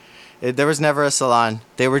salon. There was never a salon.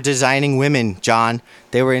 They were designing women, John.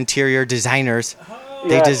 They were interior designers. Oh.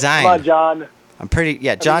 They designed. Come on, John. I'm pretty.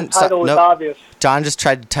 Yeah, John. The title was obvious. John just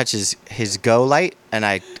tried to touch his go light, and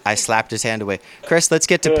I slapped his hand away. Chris, let's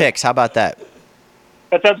get to picks. How about that?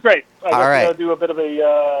 That sounds great. All right. I'll do a bit of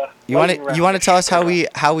a. You want to tell us how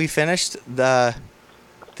we finished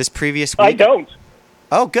this previous week? I don't.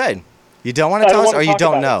 Oh, good. You don't want to tell us, or you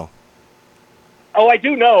don't know? Oh, I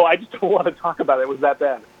do know. I just don't want to talk about it. It was that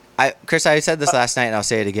bad. Chris, I said this last night, and I'll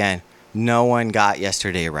say it again. No one got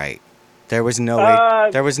yesterday right. There was no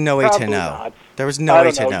way. There was no way to know. Not. There was no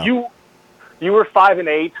way to know. You were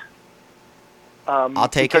 5-8. I'll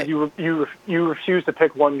take it. You refused to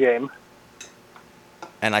pick one game.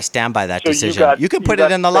 And I stand by that decision. You can put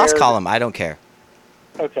it in the loss column. I don't care.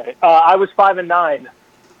 Okay. I was 5-9.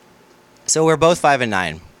 So we're both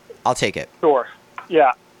 5-9. I'll take it. Sure.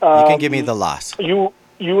 Yeah. You can give me the loss. You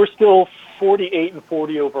were still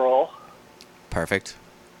 48-40 overall. Perfect.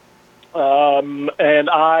 And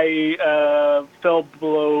I fell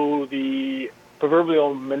below the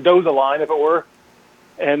proverbial Mendoza line, if it were,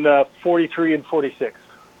 and 43-46.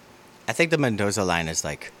 I think the Mendoza line is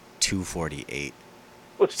like 248.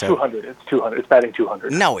 It's 200. It's 200. It's batting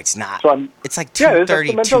 200. No, it's not. So it's like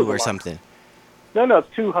 232 Mendoza or line. something. No, it's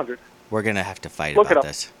 200. We're going to have to fight Look about it up.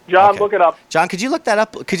 this. John, Okay. look it up. John, could you look that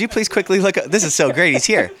up? Could you please quickly look up? This is so great. He's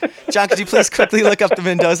here. John, could you please quickly look up the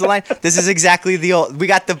Mendoza line? This is exactly the old. We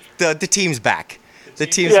got the team's back. The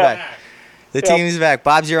team's back. The team's back.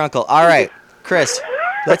 Bob's your uncle. All right, Chris,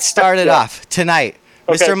 let's start it off tonight.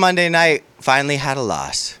 Okay. Mr. Monday Night finally had a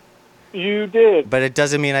loss, You did. but it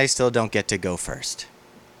doesn't mean I still don't get to go first.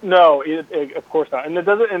 No, of course not. And it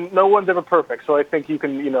doesn't. And no one's ever perfect. So I think you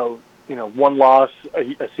can, one loss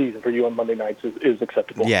a season for you on Monday nights is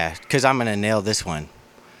acceptable. Yeah, because I'm gonna nail this one.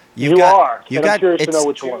 You are. And I'm curious to know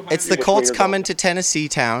which one. It's the Colts coming to Tennessee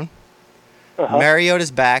town. Uh-huh.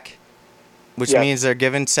 Mariota's back, which Yes. means they're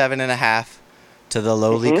giving 7.5 to the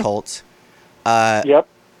lowly Colts. Yep.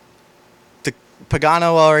 The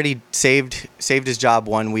Pagano already saved his job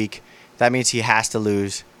 1 week. That means he has to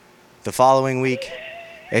lose. The following week,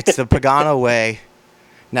 it's the Pagano way.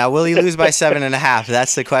 Now, will he lose by 7.5?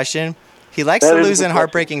 That's the question. He likes That to is lose the in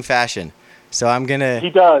heartbreaking fashion. So He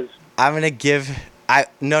does. I'm gonna give. I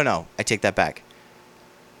take that back.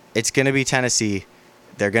 It's gonna be Tennessee.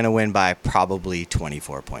 They're gonna win by probably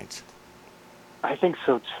 24 points. I think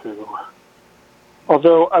so too.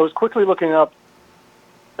 Although I was quickly looking up,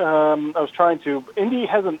 I was trying to. Indy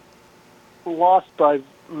hasn't lost by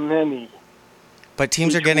many. But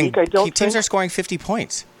teams Each are getting. week, I don't Teams think. are scoring 50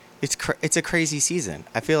 points. It's a crazy season.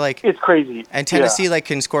 I feel like. It's crazy. And Tennessee Yeah.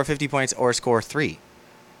 can score 50 points or score 3.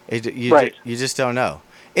 Right. You just don't know.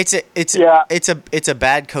 It's a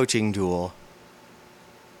bad coaching duel.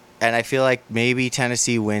 And I feel like maybe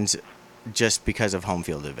Tennessee wins just because of home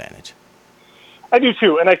field advantage. I do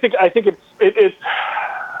too, and I think it's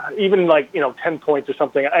even 10 points or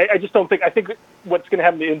something. I just don't think. I think what's going to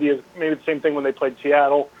happen to Indy is maybe the same thing when they played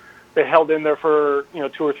Seattle. They held in there for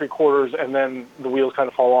 2 or 3 quarters, and then the wheels kind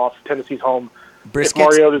of fall off. Tennessee's home. If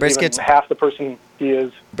Mariota's even half the person he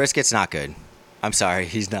is. Brisket's not good. I'm sorry,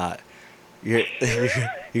 he's not. You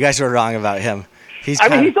guys were wrong about him. He's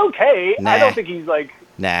okay. Nah. I don't think he's like.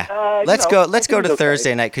 Nah. Let's go to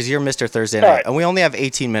Thursday night because you're Mr. Thursday night, right. and we only have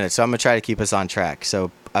 18 minutes, so I'm gonna try to keep us on track.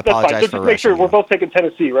 So I That's fine. apologize Just for make sure rushing we're you. both taking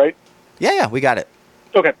Tennessee, right? Yeah, we got it.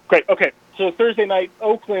 Okay, great. Okay, so Thursday night,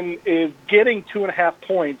 Oakland is getting 2.5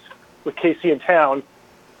 points with KC in town.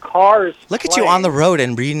 Carr's Look at you on the road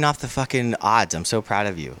and reading off the fucking odds. I'm so proud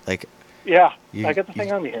of you. Like, yeah, I got the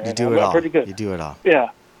thing on me here. You do I'm it all. Pretty good. You do it all. Yeah.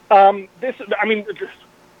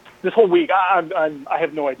 This whole week, I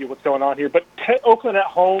have no idea what's going on here. But Oakland at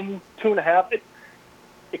home, 2.5.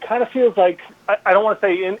 It kind of feels like I don't want to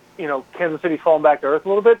say Kansas City falling back to earth a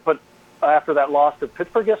little bit, but after that loss to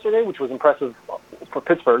Pittsburgh yesterday, which was impressive for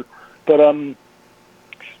Pittsburgh, but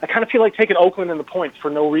I kind of feel like taking Oakland in the points for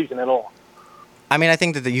no reason at all. I mean, I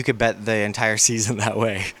think that you could bet the entire season that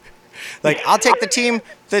way. Like, I'll take the team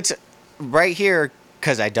that's right here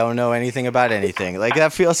because I don't know anything about anything. Like,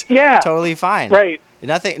 that feels totally fine. Right.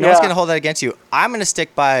 No one's going to hold that against you. I'm going to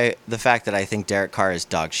stick by the fact that I think Derek Carr is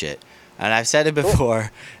dog shit. And I've said it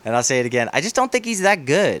before, and I'll say it again. I just don't think he's that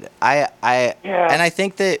good. And I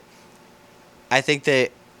think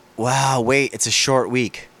that, wow, wait, it's a short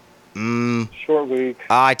week. Short week.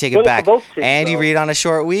 Oh, I take it back. Andy Reid on a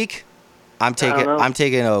short week. I'm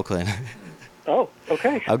taking Oakland. Oh,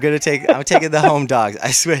 okay. I'm taking the home dogs. I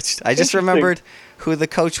switched. I just remembered who the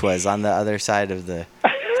coach was on the other side of the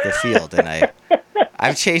field, and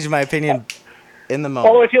I've changed my opinion in the moment.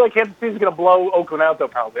 Although I feel like Kansas City's going to blow Oakland out, though,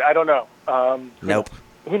 probably. I don't know. Nope.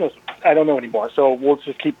 Who knows? I don't know anymore. So we'll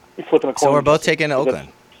just keep flipping a coin. So we're both taking Oakland.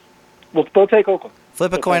 We'll both take Oakland.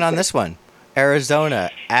 Flip a coin on this one. Arizona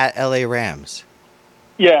at LA Rams.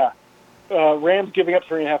 Yeah. Rams giving up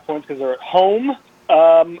 3.5 points because they're at home.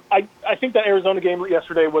 I think that Arizona game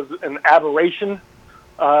yesterday was an aberration.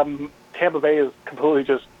 Tampa Bay has completely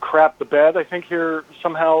just crapped the bed, I think, here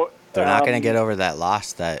somehow. They're not going to get over that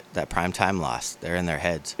loss, that primetime loss. They're in their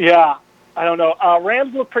heads. Yeah, I don't know.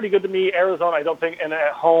 Rams look pretty good to me. Arizona, I don't think, and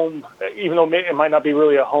at home, even though it might not be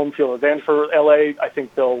really a home field advantage for LA, I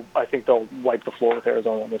think they'll wipe the floor with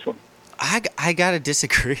Arizona on this one. I gotta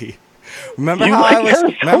disagree. Remember how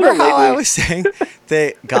I was saying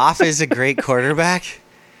that Goff is a great quarterback?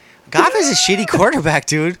 Goff is a shitty quarterback,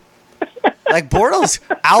 dude. Like, Bortles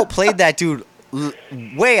outplayed that dude.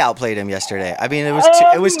 Way outplayed him yesterday. I mean, it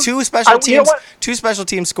was two special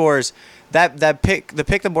team scores. The pick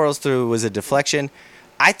that Bortles threw was a deflection.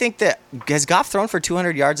 I think that has Goff thrown for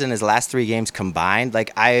 200 yards in his last 3 games combined.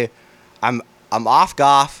 Like, I'm off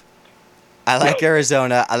Goff. I like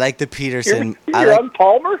Arizona. I like the Peterson. You're on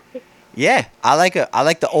Palmer? Yeah, I like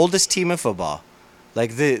the oldest team in football.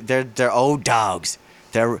 Like they're old dogs.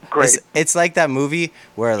 They're Great. It's like that movie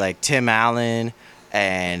where like Tim Allen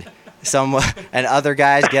and and other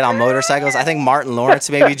guys get on motorcycles. I think Martin Lawrence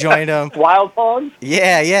maybe joined them. Wild Hogs?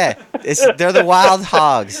 Yeah. They're the wild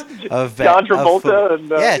hogs of John Travolta and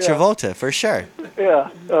Travolta for sure. Yeah.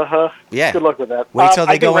 Yeah. Good luck with that. Wait till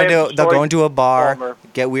I think Rams they'll go into a bar, Palmer.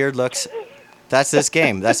 get weird looks. That's this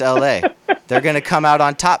game. That's LA. They're gonna come out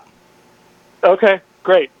on top. Okay,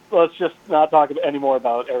 great. Let's just not talk any more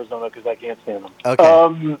about Arizona because I can't stand them.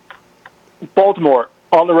 Okay. Baltimore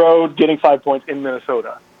on the road, getting 5 points in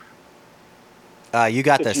Minnesota. You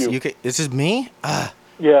got It's this. you. This is me.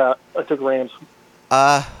 Yeah, I took Rams.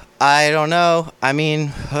 I don't know. I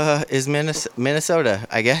mean, is Minnesota?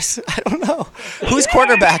 I guess I don't know. Who's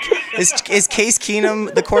quarterback? Is Case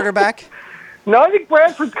Keenum the quarterback? No, I think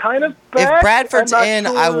Bradford's kind of back. If Bradford's I'm not in,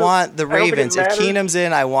 sure. I want the I don't think it Ravens. If matters. Keenum's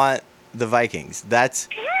in, I want the Vikings.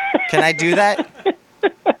 Can I do that?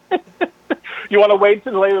 You want to wait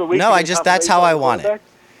till later in the week? No, to get that's how I want it.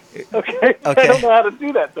 Okay. I don't know how to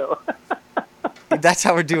do that though. That's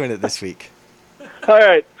how we're doing it this week. All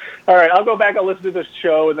right. I'll go back and listen to this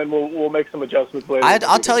show, and then we'll make some adjustments later.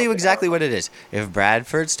 I'll tell you exactly what it is. If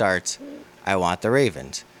Bradford starts, I want the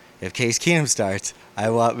Ravens. If Case Keenum starts, I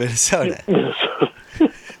want Minnesota.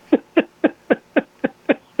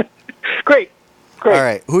 Great. All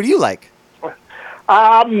right. Who do you like?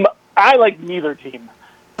 I like neither team.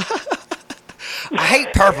 I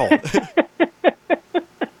hate purple.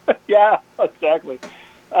 Yeah, exactly.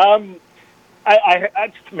 I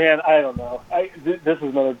don't know. This is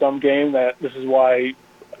another dumb game. This is why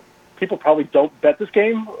people probably don't bet this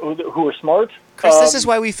game who are smart. Chris, this is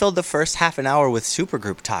why we filled the first half an hour with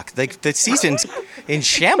supergroup talk. Like the season's in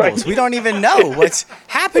shambles. We don't even know what's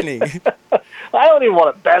happening. I don't even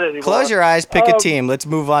want to bet anymore. Close your eyes, pick a team. Let's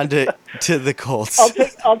move on to the Colts.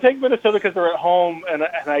 I'll take Minnesota because they're at home, and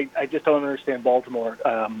I just don't understand Baltimore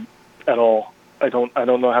at all. I don't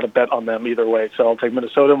know how to bet on them either way. So I'll take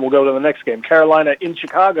Minnesota, and we'll go to the next game. Carolina in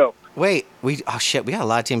Chicago. Wait, we got a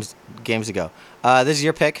lot of games to go. This is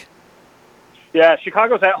your pick. Yeah,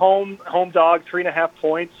 Chicago's at home dog, 3.5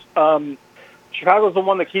 points. Chicago's the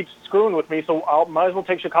one that keeps screwing with me, so I might as well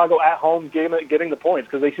take Chicago at home, getting the points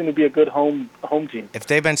because they seem to be a good home team. If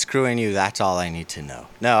they've been screwing you, that's all I need to know.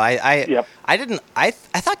 No, I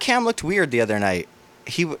thought Cam looked weird the other night.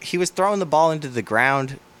 He was throwing the ball into the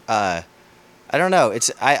ground. I don't know.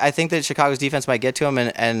 I think that Chicago's defense might get to him,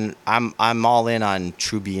 and I'm all in on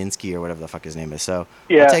Trubinsky or whatever the fuck his name is. So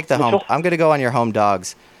yeah, I'll take the home. I'm gonna go on your home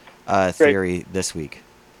dogs theory this week.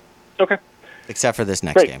 Okay. Except for this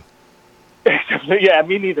next game. Yeah,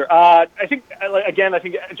 me neither. I think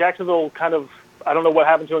Jacksonville kind of. I don't know what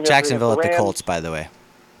happened to him. Jacksonville at the Colts, by the way.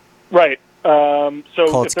 Right. So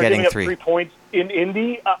Colts if they're getting giving up 3 points in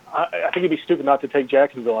Indy, I think it'd be stupid not to take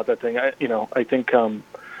Jacksonville at that thing. I think.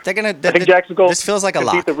 They're gonna. I think Jacksonville. This feels like a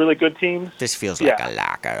lock. Beat the really good teams. This feels like a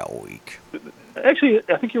lock of the week. Actually,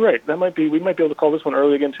 I think you're right. We might be able to call this one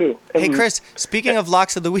early again too. Hey, Chris. Speaking of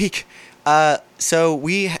locks of the week, so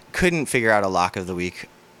we couldn't figure out a lock of the week.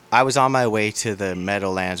 I was on my way to the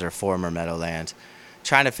Meadowlands or former Meadowlands,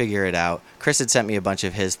 trying to figure it out. Chris had sent me a bunch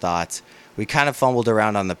of his thoughts. We kind of fumbled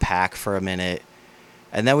around on the pack for a minute,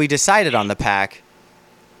 and then we decided on the pack.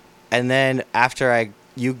 And then after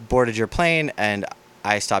you boarded your plane and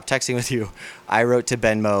I stopped texting with you, I wrote to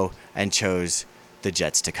Benmo and chose the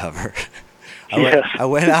Jets to cover. I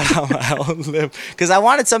went out on my own limb because I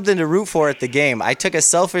wanted something to root for at the game. I took a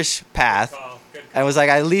selfish path and was like,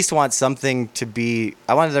 I at least want something to be.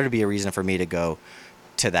 I wanted there to be a reason for me to go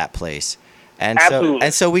to that place. And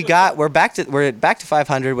Absolutely. so we're back to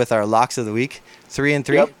 500 with our locks of the week,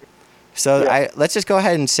 3-3. Yep. So let's just go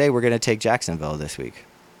ahead and say we're going to take Jacksonville this week.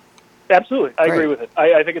 Absolutely, I Great. agree with it.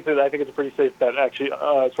 I think it's a pretty safe bet actually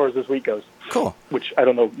as far as this week goes. Cool. Which I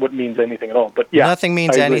don't know what means anything at all, but yeah, Nothing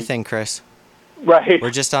means I agree. anything, Chris. Right. We're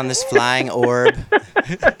just on this flying orb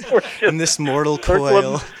in this mortal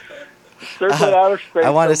coil. Circling outer space. I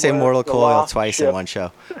want to say somewhere, mortal the coil lost twice ship. in one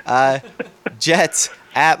show. Jets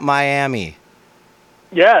at Miami.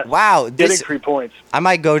 Yes. Wow, Getting 3 points. I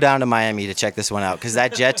might go down to Miami to check this one out because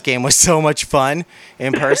that Jets game was so much fun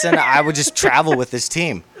in person. I would just travel with this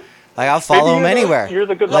team. Like I'll follow them anywhere. You're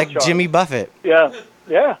the good luck like charm. Jimmy Buffett. Yeah.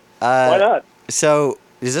 Why not? So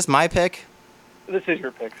is this my pick? This is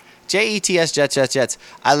your pick. Jets, Jets.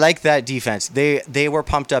 I like that defense. They were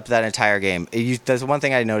pumped up that entire game. That's one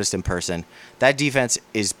thing I noticed in person. That defense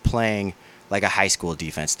is playing like a high school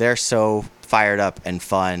defense. They're so fired up and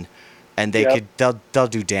fun. and they'll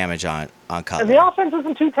do damage on Cutler. And the offense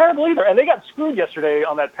isn't too terrible either. And they got screwed yesterday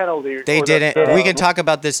on that penalty. They didn't. We can talk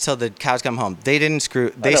about this till the cows come home. They didn't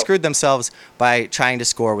screw. They screwed themselves by trying to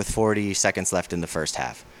score with 40 seconds left in the first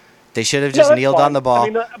half. They should have just kneeled on the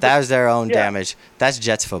ball. That was their own damage. That's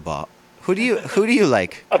Jets football. Who do you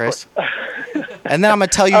like, Chris? And then I'm gonna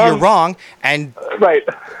tell you you're wrong. And right.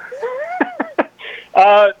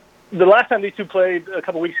 The last time these two played a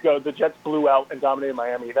couple weeks ago, the Jets blew out and dominated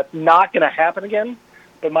Miami. That's not going to happen again.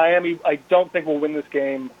 But Miami, I don't think will win this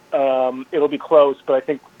game. It'll be close, but I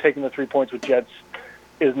think taking the 3 points with Jets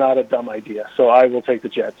is not a dumb idea. So I will take the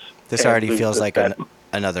Jets. This already feels like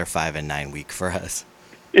another 5-9 week for us.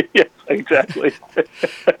 Yes, exactly.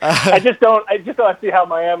 I just don't see how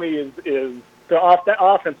Miami is. That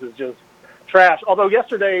offense is just trash. Although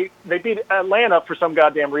yesterday they beat Atlanta for some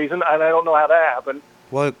goddamn reason, and I don't know how that happened.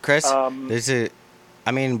 Well, Chris,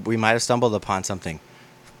 we might have stumbled upon something.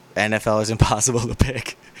 NFL is impossible to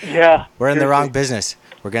pick. Yeah. We're in the wrong business.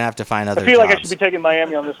 We're going to have to find other jobs. I feel like I should be taking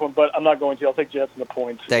Miami on this one, but I'm not going to. I'll take Jets and the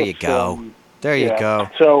points. There you go. You go.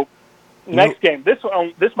 So, next game.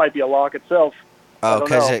 This might be a lock itself. Oh,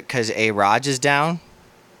 because A-Rod is down?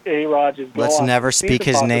 A-Rod is gone. Let's never speak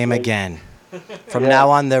his name again. From now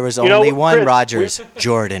on, there was only one Chris, Rodgers,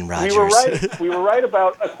 Jordan Rodgers. We were right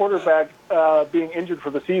about a quarterback being injured for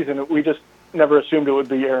the season. We just never assumed it would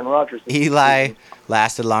be Aaron Rodgers. Eli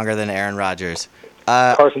lasted longer than Aaron Rodgers.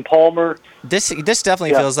 Carson Palmer. This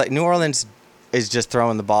definitely feels like New Orleans is just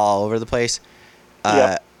throwing the ball all over the place.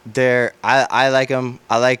 I like them.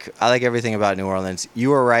 I like everything about New Orleans. You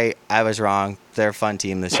were right. I was wrong. They're a fun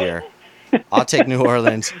team this year. I'll take New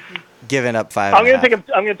Orleans. Giving up 5. I'm gonna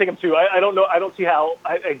take him too. I don't know. I don't see how.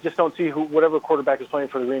 I just don't see whatever quarterback is playing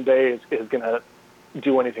for the Green Bay is gonna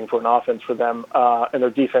do anything for an offense for them. And their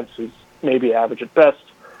defense is maybe average at best.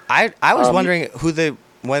 I was wondering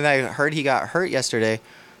when I heard he got hurt yesterday,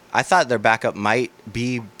 I thought their backup might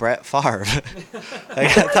be Brett Favre. I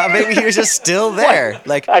thought maybe he was just still there.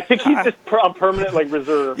 I think he's just on permanent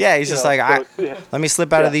reserve. Yeah, he's just let me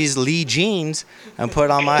slip out of these Lee jeans and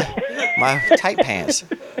put on my tight pants.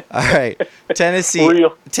 All right,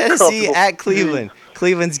 Tennessee at Cleveland.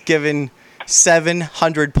 Cleveland's given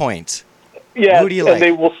 700 points. Yeah, who do you like? And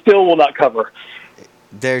they will not cover.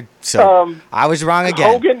 I was wrong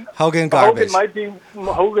again. Hogan garbage.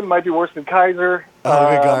 Hogan might be worse than Kaiser.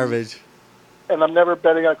 Hogan garbage. And I'm never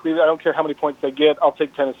betting on Cleveland. I don't care how many points they get. I'll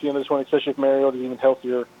take Tennessee on this one, especially if Mariota's even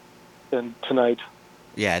healthier than tonight.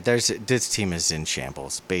 Yeah, this team is in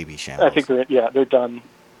shambles, baby shambles. I think they're done.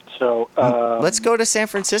 So let's go to San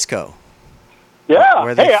Francisco. Yeah.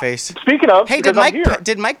 Where they face. Speaking of,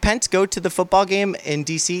 did Mike Pence go to the football game in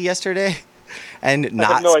D.C. yesterday? And not.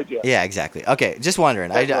 I have no idea. Yeah, exactly. Okay, just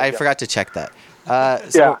wondering. I forgot to check that.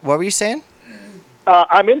 What were you saying?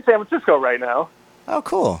 I'm in San Francisco right now. Oh,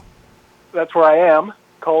 cool. That's where I am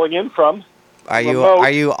calling in from. Are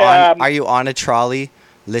you on a trolley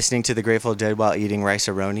listening to the Grateful Dead while eating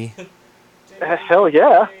rice-a-roni? Hell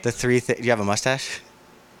yeah. Do you have a mustache?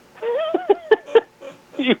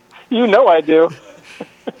 You know I do.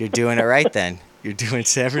 You're doing it right then. You're doing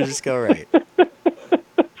San Francisco right.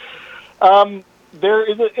 There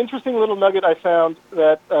is an interesting little nugget I found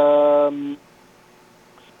that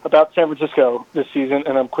about San Francisco this season,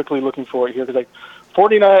 and I'm quickly looking for it here because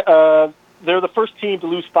 49. They're the first team to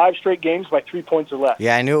lose 5 straight games by 3 points or less.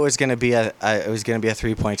 Yeah, I knew it was going to be a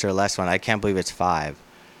 3 points or less one. I can't believe it's 5.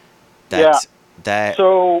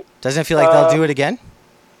 So doesn't it feel like they'll do it again?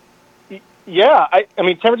 Yeah, I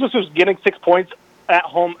mean San Francisco's getting 6 points at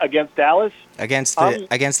home against Dallas. Against the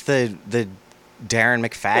Darren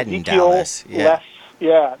McFadden Dallas.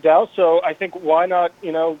 Dallas. So I think why not,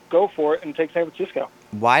 go for it and take San Francisco.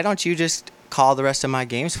 Why don't you just call the rest of my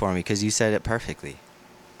games for me? Because you said it perfectly.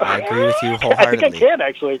 I agree with you wholeheartedly. I think I can,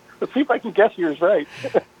 actually. Let's see if I can guess yours right.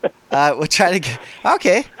 We'll try to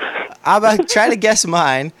okay. How about try to guess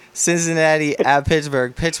mine? Cincinnati at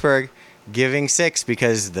Pittsburgh. Pittsburgh giving 6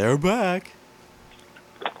 because they're back.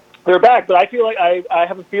 They're back, but I feel like I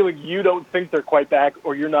have a feeling you don't think they're quite back,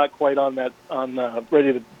 or you're not quite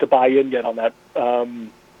ready to buy in yet on that.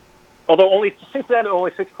 Although Cincinnati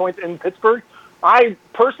only 6 points in Pittsburgh, I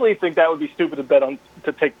personally think that would be stupid to bet on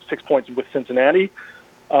to take 6 points with Cincinnati.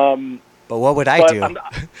 But what would I do?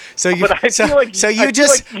 So you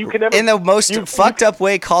just in the most fucked up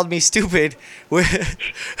way called me stupid,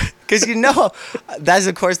 because that's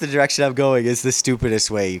of course the direction I'm going is the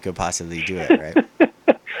stupidest way you could possibly do it, right?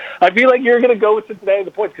 I feel like you're going to go with Cincinnati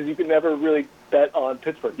the points because you can never really bet on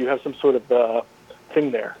Pittsburgh. You have some sort of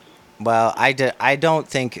thing there. Well, I don't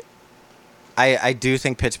think I do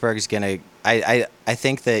think Pittsburgh's gonna. I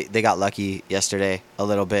think that they got lucky yesterday a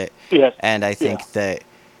little bit. Yes. And I think that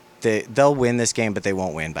they'll win this game, but they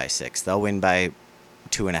won't win by 6. They'll win by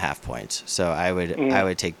 2.5 points. So I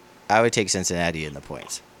would take Cincinnati in the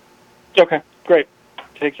points. Okay, great.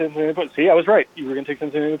 Take Cincinnati points. See, I was right. You were going to take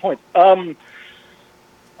Cincinnati points.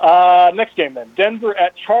 Next game then. Denver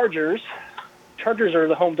at Chargers. Chargers are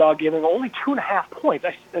the home dog, giving only 2.5 points.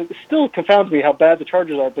 It still confounds me how bad the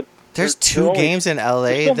Chargers are, but there's 2 games in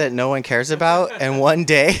LA that no one cares about, and one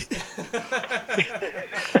day.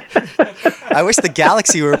 I wish the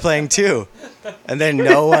Galaxy were playing too, and then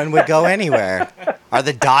no one would go anywhere. Are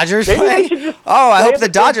the Dodgers playing? Oh, I hope the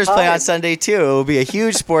Dodgers play on Sunday too. It will be a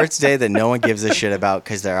huge sports day that no one gives a shit about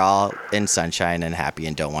because they're all in sunshine and happy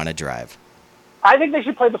and don't want to drive. I think they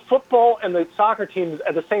should play the football and the soccer teams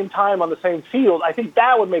at the same time on the same field. I think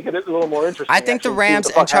that would make it a little more interesting. I think the Rams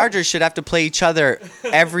and Chargers should have to play each other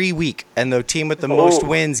every week, and the team with the most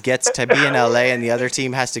wins gets to be in LA, and the other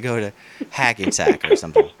team has to go to Hackensack or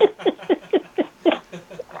something.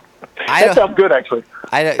 That sounds good, actually.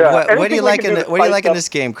 What do you like in this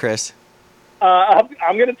game, Chris? I'm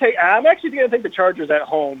actually going to take the Chargers at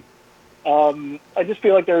home. I just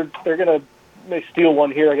feel like they're going to steal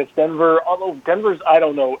one here against Denver. Although I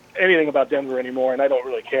don't know anything about Denver anymore, and I don't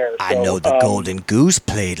really care. I know the Golden Goose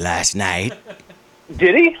played last night.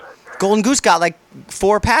 Did he? Golden Goose got like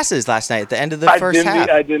 4 passes last night at the end of the first half.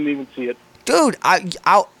 I didn't even see it. Dude,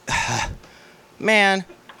 man,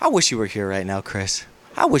 I wish you were here right now, Chris.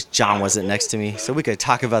 I wish John wasn't next to me so we could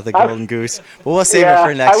talk about the Golden Goose. But we'll save it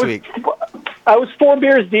for next week. I was 4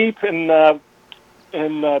 beers deep and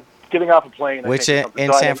getting off a plane. Which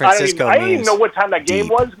in San Francisco I don't even know what time that game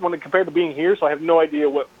was when compared to being here, so I have no idea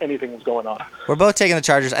what anything was going on. We're both taking the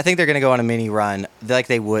Chargers. I think they're going to go on a mini run like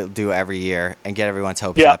they would do every year and get everyone's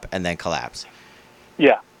hopes up and then collapse.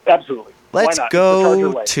 Yeah, absolutely. Let's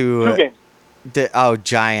go to 2 games.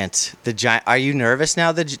 Giants. Are you nervous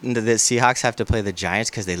now that the Seahawks have to play the Giants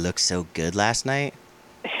because they looked so good last night?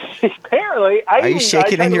 Apparently. Are you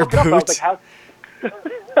shaking in your boots? I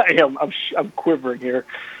am. I'm quivering here.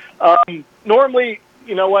 Normally,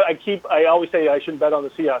 you know what? I always say I shouldn't bet on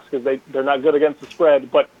the Seahawks because they're not good against the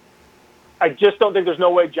spread, but I just don't think there's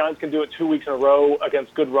no way Giants can do it 2 weeks in a row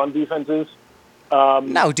against good run defenses.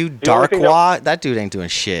 No, dude, Darkwa, that dude ain't doing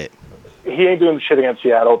shit. He ain't doing shit against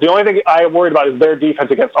Seattle. The only thing I am worried about is their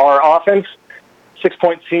defense against our offense. 6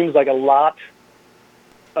 points seems like a lot.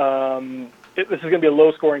 This is going to be a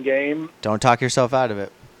low-scoring game. Don't talk yourself out of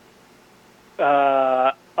it.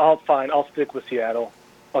 I'll stick with Seattle.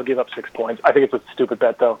 I'll give up 6 points. I think it's a stupid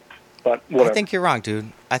bet, though. But whatever. I think you're wrong,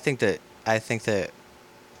 dude. I think that.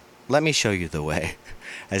 Let me show you the way,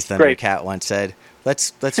 as Thundercat once said.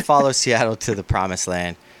 Let's follow Seattle to the promised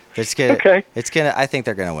land. Okay. I think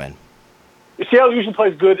they're gonna win. Seattle usually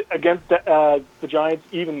plays good against the Giants,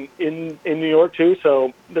 even in New York too.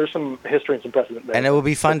 So there's some history and some precedent there. And it will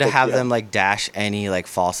be fun to have them like dash any like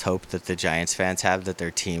false hope that the Giants fans have that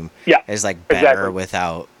their team is like better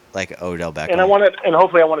without like Odell Beckham. And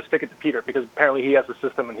hopefully I want to stick it to Peter because apparently he has a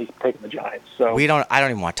system and he's taking the Giants. So I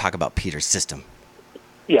don't even want to talk about Peter's system.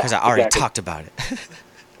 Yeah, because I already talked about it.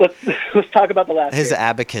 Let's talk about the last his game.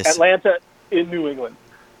 abacus. Atlanta in New England.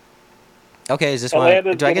 Okay, is this one?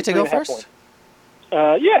 Do I get to go first?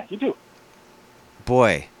 Yeah, you do.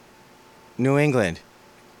 Boy, New England.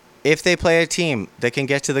 If they play a team that can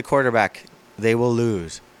get to the quarterback, they will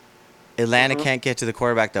lose. Atlanta can't get to the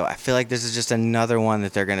quarterback, though. I feel like this is just another one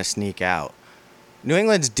that they're going to sneak out. New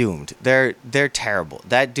England's doomed. They're terrible.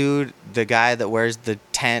 That dude, the guy that wears the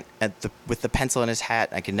tent with the pencil in his hat,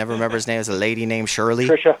 I can never remember his name. It's a lady named Shirley.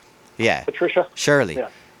 Patricia. Yeah. Patricia. Shirley.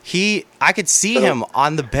 Yeah. I could see him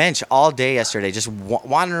on the bench all day yesterday, just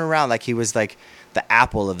wandering around like he was like the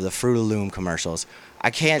Apple of the Fruit of the Loom commercials.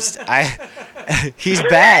 He's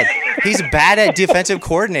bad. He's bad at defensive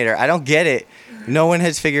coordinator. I don't get it. No one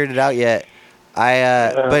has figured it out yet.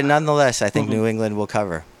 But nonetheless, I think New England will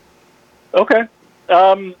cover. Okay.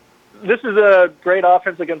 This is a great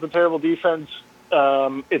offense against a terrible defense. It's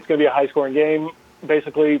going to be a high-scoring game,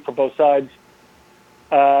 basically, for both sides.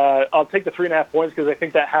 I'll take the 3.5 points because I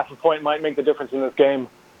think that half a point might make the difference in this game.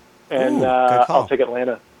 And I'll take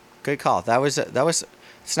Atlanta. Good call. That was.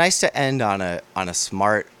 It's nice to end on a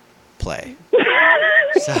smart play.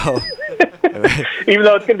 So, even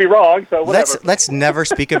though it's going to be wrong, so whatever. Let's never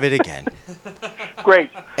speak of it again.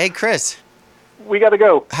 Great. Hey, Chris. We got to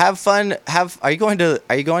go. Have fun. Are you going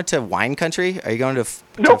to wine country? Are you going to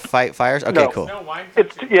fight fires? Okay, cool. No wine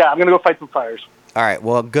country. I'm going to go fight some fires. All right.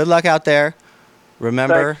 Well, good luck out there.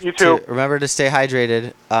 Remember Thanks. You too. Remember to stay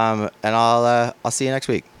hydrated. And I'll see you next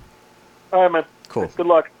week. All right, man. Cool. Good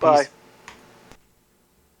luck. Peace. Bye.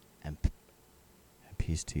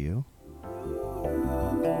 peace to you.